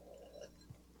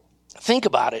 think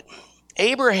about it.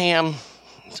 Abraham's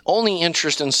only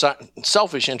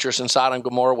selfish interest in Sodom and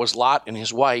Gomorrah was Lot and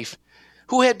his wife,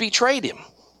 who had betrayed him.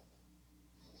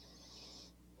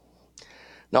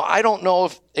 Now, I don't know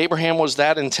if Abraham was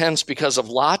that intense because of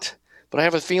Lot, but I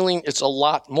have a feeling it's a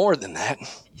lot more than that.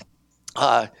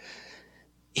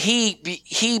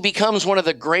 He becomes one of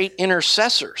the great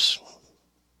intercessors.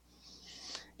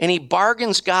 And he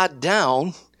bargains God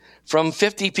down from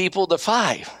 50 people to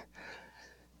 5.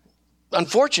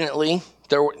 Unfortunately,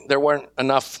 there weren't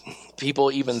enough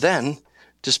people even then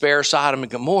to spare Sodom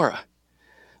and Gomorrah.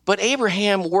 But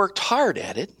Abraham worked hard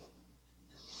at it,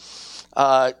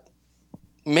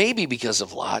 maybe because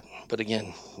of Lot, but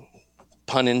again,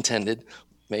 pun intended,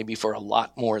 maybe for a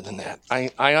lot more than that.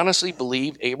 I honestly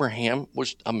believe Abraham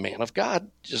was a man of God,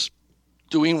 just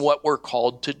doing what we're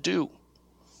called to do.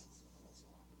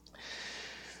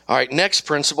 All right, next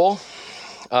principle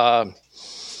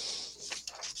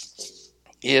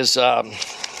is,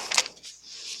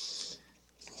 this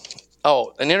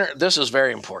is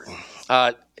very important.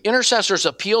 Intercessors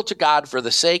appeal to God for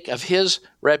the sake of his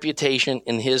reputation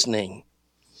in his name.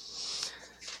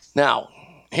 Now,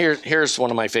 here's one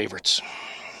of my favorites.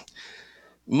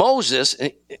 Moses,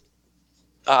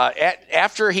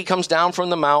 after he comes down from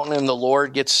the mountain and the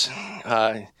Lord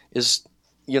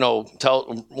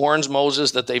warns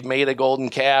Moses that they've made a golden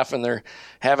calf and they're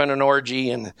having an orgy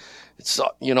and it's,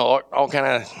 all kind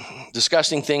of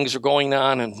disgusting things are going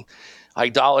on and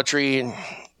idolatry and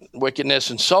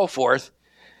wickedness and so forth.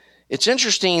 It's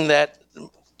interesting that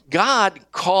God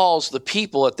calls the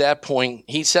people at that point.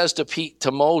 He says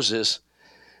to Moses,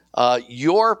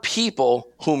 your people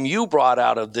whom you brought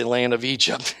out of the land of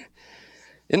Egypt.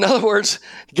 In other words,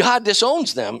 God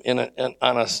disowns them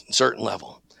on a certain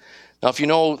level. Now, if you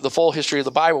know the full history of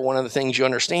the Bible, one of the things you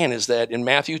understand is that in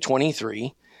Matthew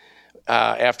 23,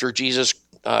 after Jesus'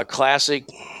 classic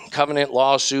covenant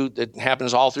lawsuit that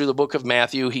happens all through the book of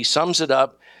Matthew, he sums it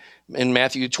up in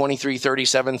Matthew 23,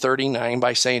 37, 39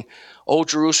 by saying, "O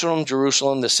Jerusalem,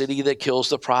 Jerusalem, the city that kills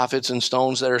the prophets and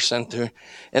stones that are sent to."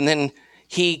 And then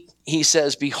he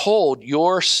says, "Behold,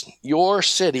 your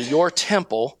city, your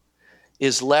temple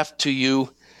is left to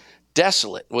you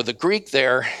desolate." Well, the Greek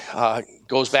there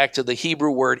goes back to the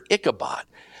Hebrew word Ichabod.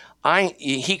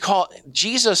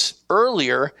 Jesus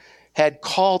earlier had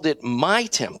called it my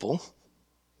temple,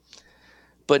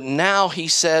 but now he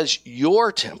says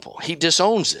your temple. He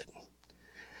disowns it.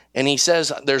 And he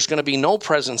says there's going to be no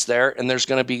presence there and there's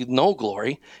going to be no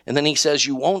glory. And then he says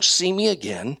you won't see me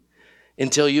again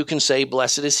until you can say,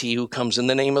 "Blessed is he who comes in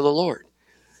the name of the Lord."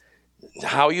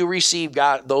 How you receive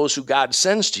God, those who God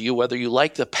sends to you, whether you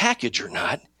like the package or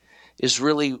not, is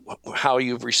really how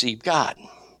you've received God.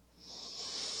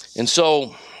 And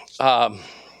so God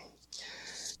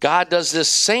does this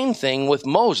same thing with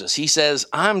Moses. He says,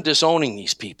 "I'm disowning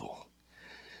these people."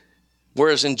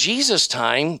 Whereas in Jesus'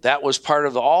 time, that was part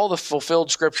of all the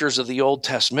fulfilled scriptures of the Old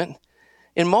Testament.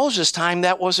 In Moses' time,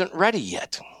 that wasn't ready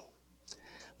yet.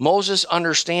 Moses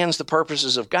understands the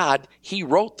purposes of God. He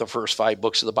wrote the first 5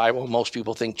 books of the Bible. Most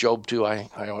people think Job too. I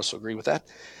also agree with that.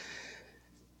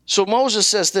 So Moses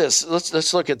says this.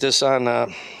 Let's look at this on,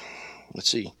 let's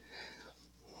see.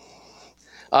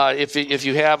 If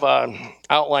you have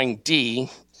outline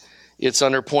D, it's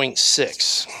under point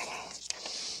 6.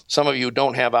 Some of you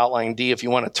don't have outline D. If you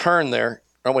want to turn there,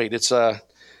 it's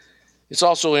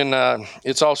also in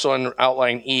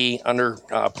outline E under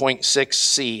point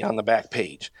 6C on the back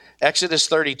page. Exodus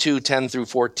 32, 10 through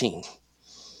 14.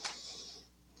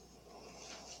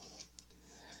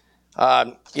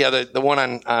 The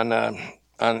one on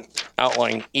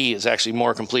outline E is actually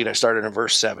more complete. I started in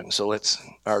verse 7. So I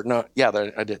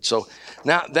did. So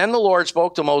now, then the Lord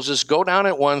spoke to Moses, "Go down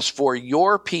at once, for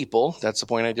your people," that's the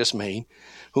point I just made,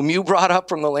 "whom you brought up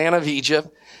from the land of Egypt,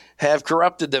 have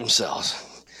corrupted themselves."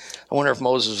 I wonder if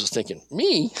Moses was thinking,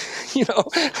 me?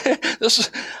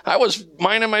 I was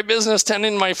minding my business,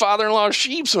 tending my father-in-law's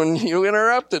sheep when you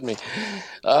interrupted me.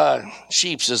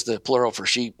 Sheeps is the plural for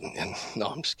sheep. No,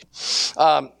 I'm just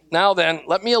kidding. "Now then,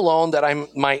 let me alone, that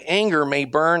my anger may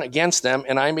burn against them,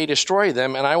 and I may destroy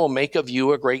them, and I will make of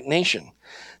you a great nation."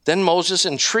 Then Moses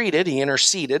he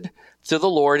interceded to the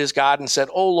Lord his God and said,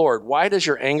 "O Lord, why does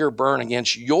your anger burn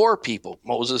against your people?"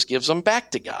 Moses gives them back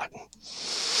to God.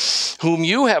 "Whom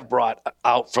you have brought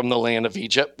out from the land of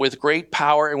Egypt with great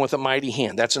power and with a mighty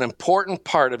hand." That's an important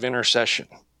part of intercession.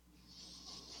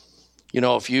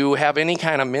 If you have any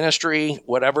kind of ministry,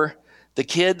 whatever, the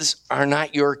kids are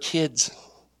not your kids.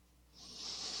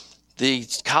 The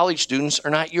college students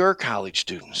are not your college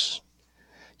students.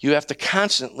 You have to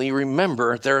constantly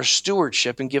remember their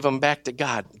stewardship and give them back to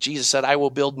God. Jesus said, "I will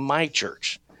build my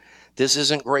church." This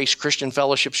isn't Grace Christian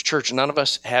Fellowship's church. None of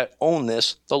us own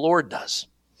this. The Lord does.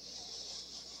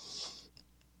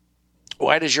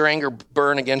 "Why does your anger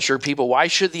burn against your people? Why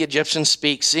should the Egyptians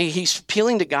speak?" See, he's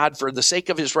appealing to God for the sake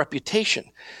of his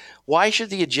reputation. "Why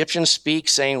should the Egyptians speak,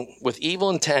 saying, with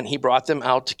evil intent he brought them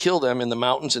out to kill them in the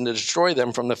mountains and to destroy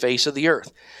them from the face of the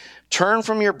earth? Turn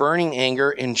from your burning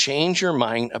anger and change your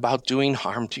mind about doing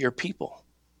harm to your people."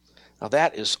 Now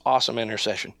that is awesome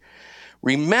intercession.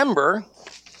 Remember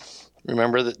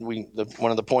that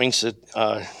one of the points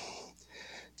that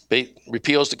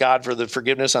appeals to God for the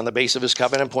forgiveness on the base of his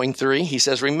covenant. Point 3, he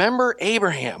says, remember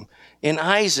Abraham and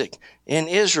Isaac and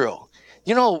Israel.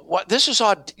 You know what? This is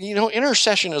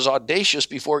intercession is audacious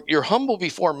before you're humble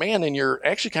before man, and you're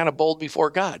actually kind of bold before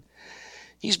God.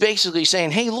 He's basically saying,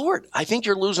 hey, Lord, I think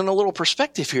you're losing a little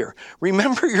perspective here.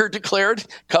 Remember your declared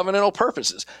covenantal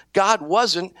purposes. God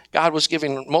was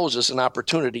giving Moses an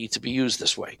opportunity to be used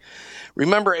this way.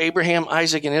 Remember Abraham,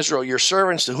 Isaac, and Israel, your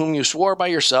servants, to whom you swore by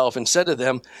yourself and said to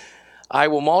them, I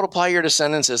will multiply your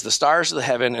descendants as the stars of the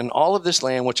heaven, and all of this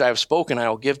land which I have spoken I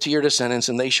will give to your descendants,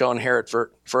 and they shall inherit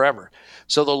forever.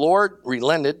 So the Lord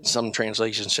relented, some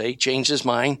translations say, changed his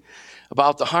mind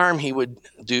about the harm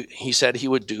he said he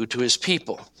would do to his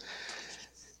people.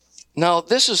 Now,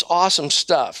 this is awesome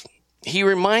stuff. He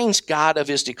reminds God of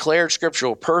his declared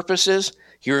scriptural purposes.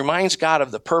 He reminds God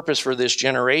of the purpose for this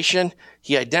generation.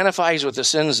 He identifies with the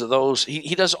sins of those.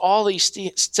 He does all these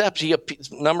steps.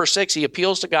 Number 6, he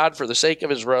appeals to God for the sake of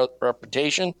his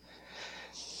reputation.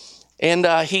 And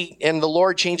the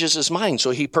Lord changes his mind,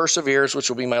 so he perseveres, which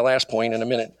will be my last point in a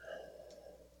minute.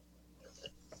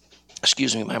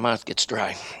 Excuse me, my mouth gets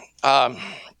dry.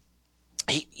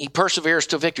 He perseveres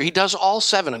to victory. He does all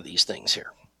 7 of these things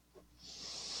here.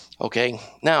 Okay,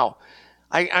 now,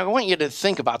 I want you to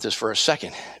think about this for a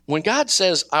second. When God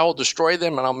says, I will destroy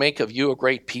them and I'll make of you a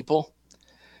great people.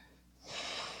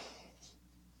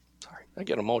 Sorry, I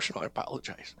get emotional, I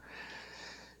apologize.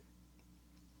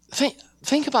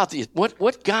 Think about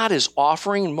what God is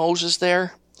offering Moses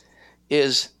there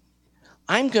is,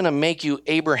 I'm going to make you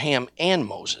Abraham and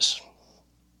Moses.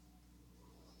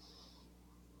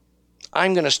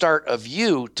 I'm going to start of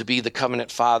you to be the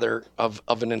covenant father of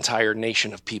an entire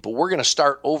nation of people. We're going to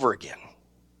start over again.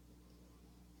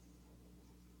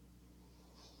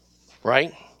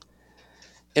 Right?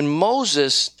 And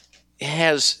Moses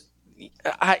has,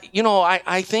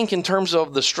 I think in terms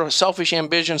of the selfish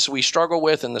ambitions we struggle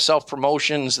with and the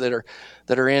self-promotions that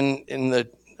are in the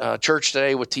church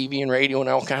today with TV and radio and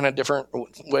all kind of different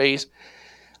ways,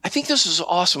 I think this is an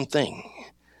awesome thing.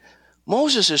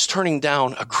 Moses is turning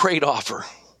down a great offer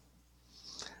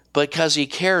because he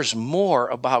cares more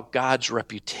about God's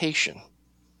reputation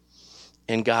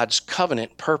and God's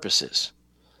covenant purposes.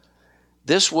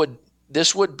 This would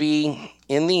be,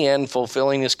 in the end,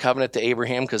 fulfilling his covenant to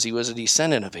Abraham because he was a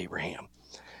descendant of Abraham.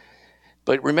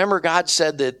 But remember, God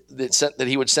said that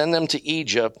he would send them to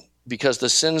Egypt because the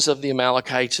sins of the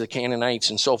Amalekites, the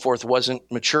Canaanites, and so forth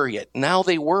wasn't mature yet. Now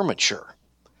they were mature.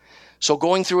 So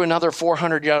going through another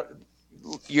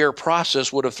 400-year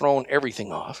process would have thrown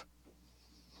everything off.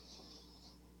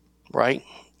 Right?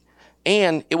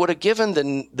 And it would have given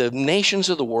the nations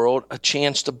of the world a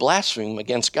chance to blaspheme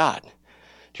against God.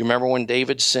 Do you remember when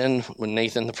David sinned, when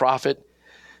Nathan the prophet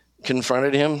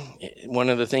confronted him? One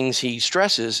of the things he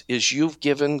stresses is you've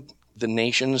given the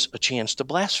nations a chance to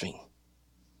blaspheme.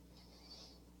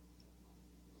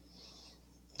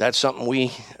 That's something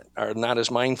we are not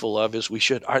as mindful of as we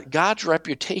should. God's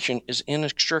reputation is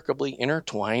inextricably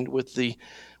intertwined with the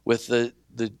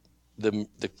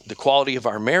quality of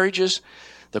our marriages,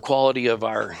 the quality of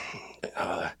our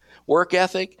work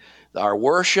ethic, our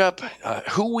worship,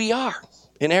 who we are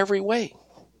in every way.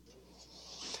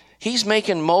 He's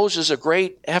making Moses a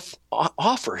great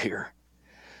offer here.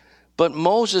 But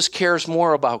Moses cares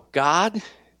more about God.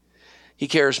 He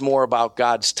cares more about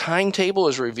God's timetable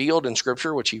as revealed in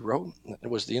Scripture, which he wrote. It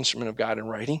was the instrument of God in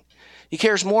writing. He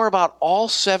cares more about all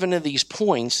 7 of these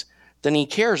points than he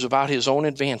cares about his own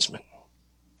advancement.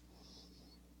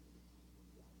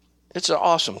 It's an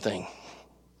awesome thing.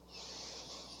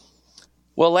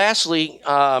 Well, lastly,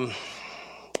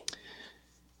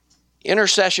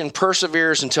 intercession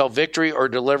perseveres until victory or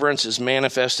deliverance is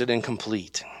manifested and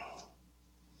complete.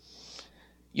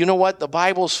 You know what? The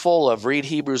Bible's full of, read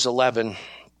Hebrews 11,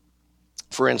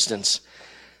 for instance.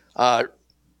 I'm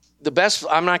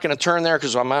not going to turn there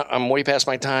because I'm way past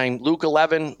my time. Luke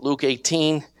 11, Luke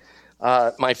 18.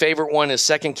 My favorite one is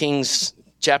 2 Kings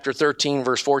chapter 13,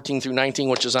 verse 14 through 19,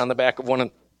 which is on the back of one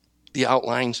of the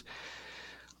outlines.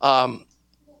 One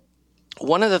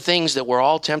of the things that we're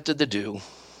all tempted to do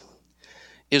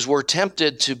is we're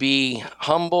tempted to be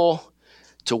humble,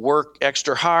 to work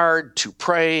extra hard, to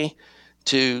pray,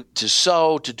 to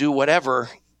sow, to do whatever,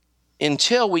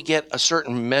 until we get a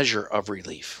certain measure of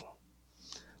relief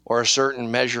or a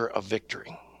certain measure of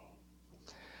victory.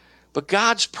 But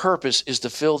God's purpose is to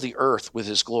fill the earth with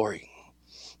his glory.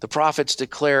 The prophets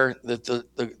declare that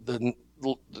the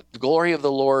glory of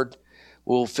the Lord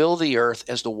will fill the earth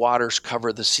as the waters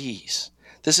cover the seas.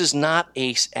 This is not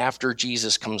a after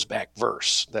Jesus comes back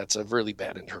verse. That's a really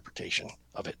bad interpretation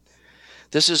of it.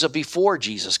 This is a before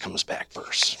Jesus comes back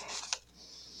verse.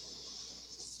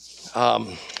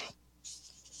 An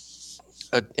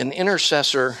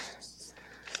intercessor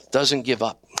doesn't give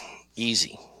up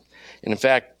easy. And in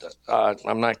fact,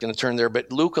 I'm not going to turn there,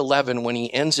 but Luke 11, when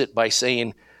he ends it by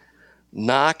saying,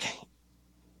 knock,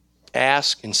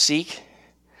 ask, and seek,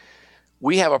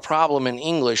 we have a problem in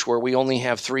English where we only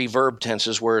have 3 verb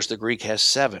tenses, whereas the Greek has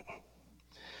 7.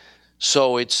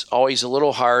 So it's always a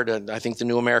little hard. I think the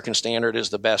New American Standard is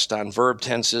the best on verb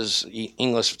tenses.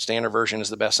 English Standard Version is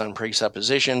the best on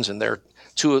presuppositions, and they're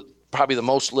probably the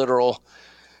most literal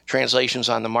translations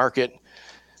on the market,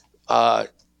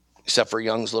 except for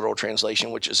Young's literal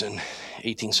translation, which is in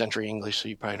 18th century English, so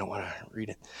you probably don't want to read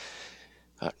it.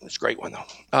 It's a great one, though.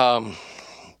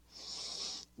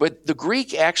 But the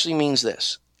Greek actually means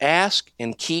this: ask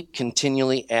and keep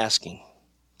continually asking.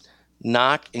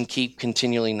 Knock and keep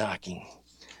continually knocking.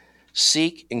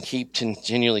 Seek and keep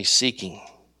continually seeking.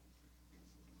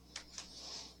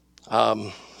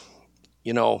 My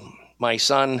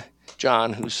son,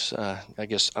 John, who's, I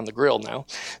guess, on the grill now,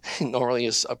 normally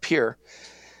is up here,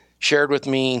 shared with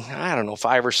me,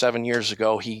 5 or 7 years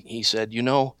ago, he said,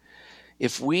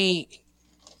 if we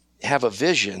have a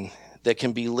vision that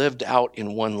can be lived out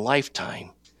in one lifetime,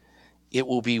 it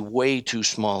will be way too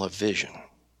small a vision.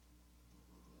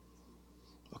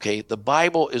 Okay, the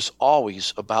Bible is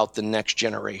always about the next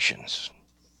generations.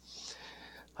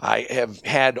 I have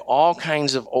had all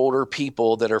kinds of older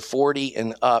people that are 40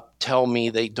 and up tell me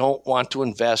they don't want to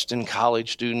invest in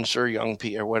college students or young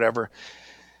people or whatever.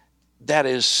 That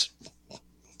is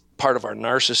part of our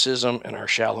narcissism and our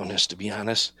shallowness, to be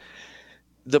honest.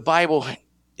 The Bible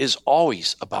is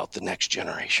always about the next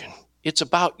generation. It's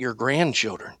about your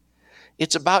grandchildren.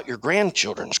 It's about your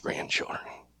grandchildren's grandchildren.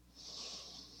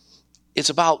 It's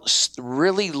about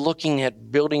really looking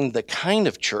at building the kind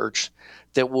of church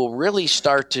that will really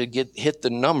start to hit the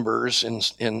numbers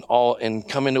and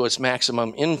come into its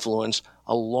maximum influence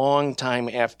a long time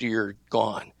after you're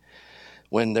gone,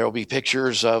 when there will be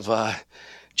pictures of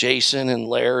Jason and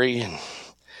Larry and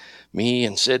me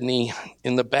and Sydney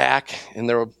in the back, and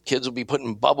kids will be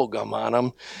putting bubble gum on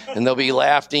them, and they'll be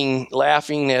laughing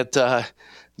at the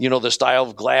style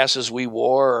of glasses we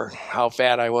wore, or how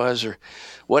fat I was, or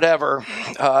whatever,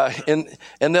 and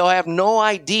they'll have no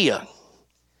idea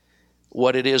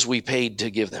what it is we paid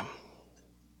to give them.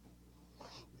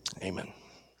 Amen.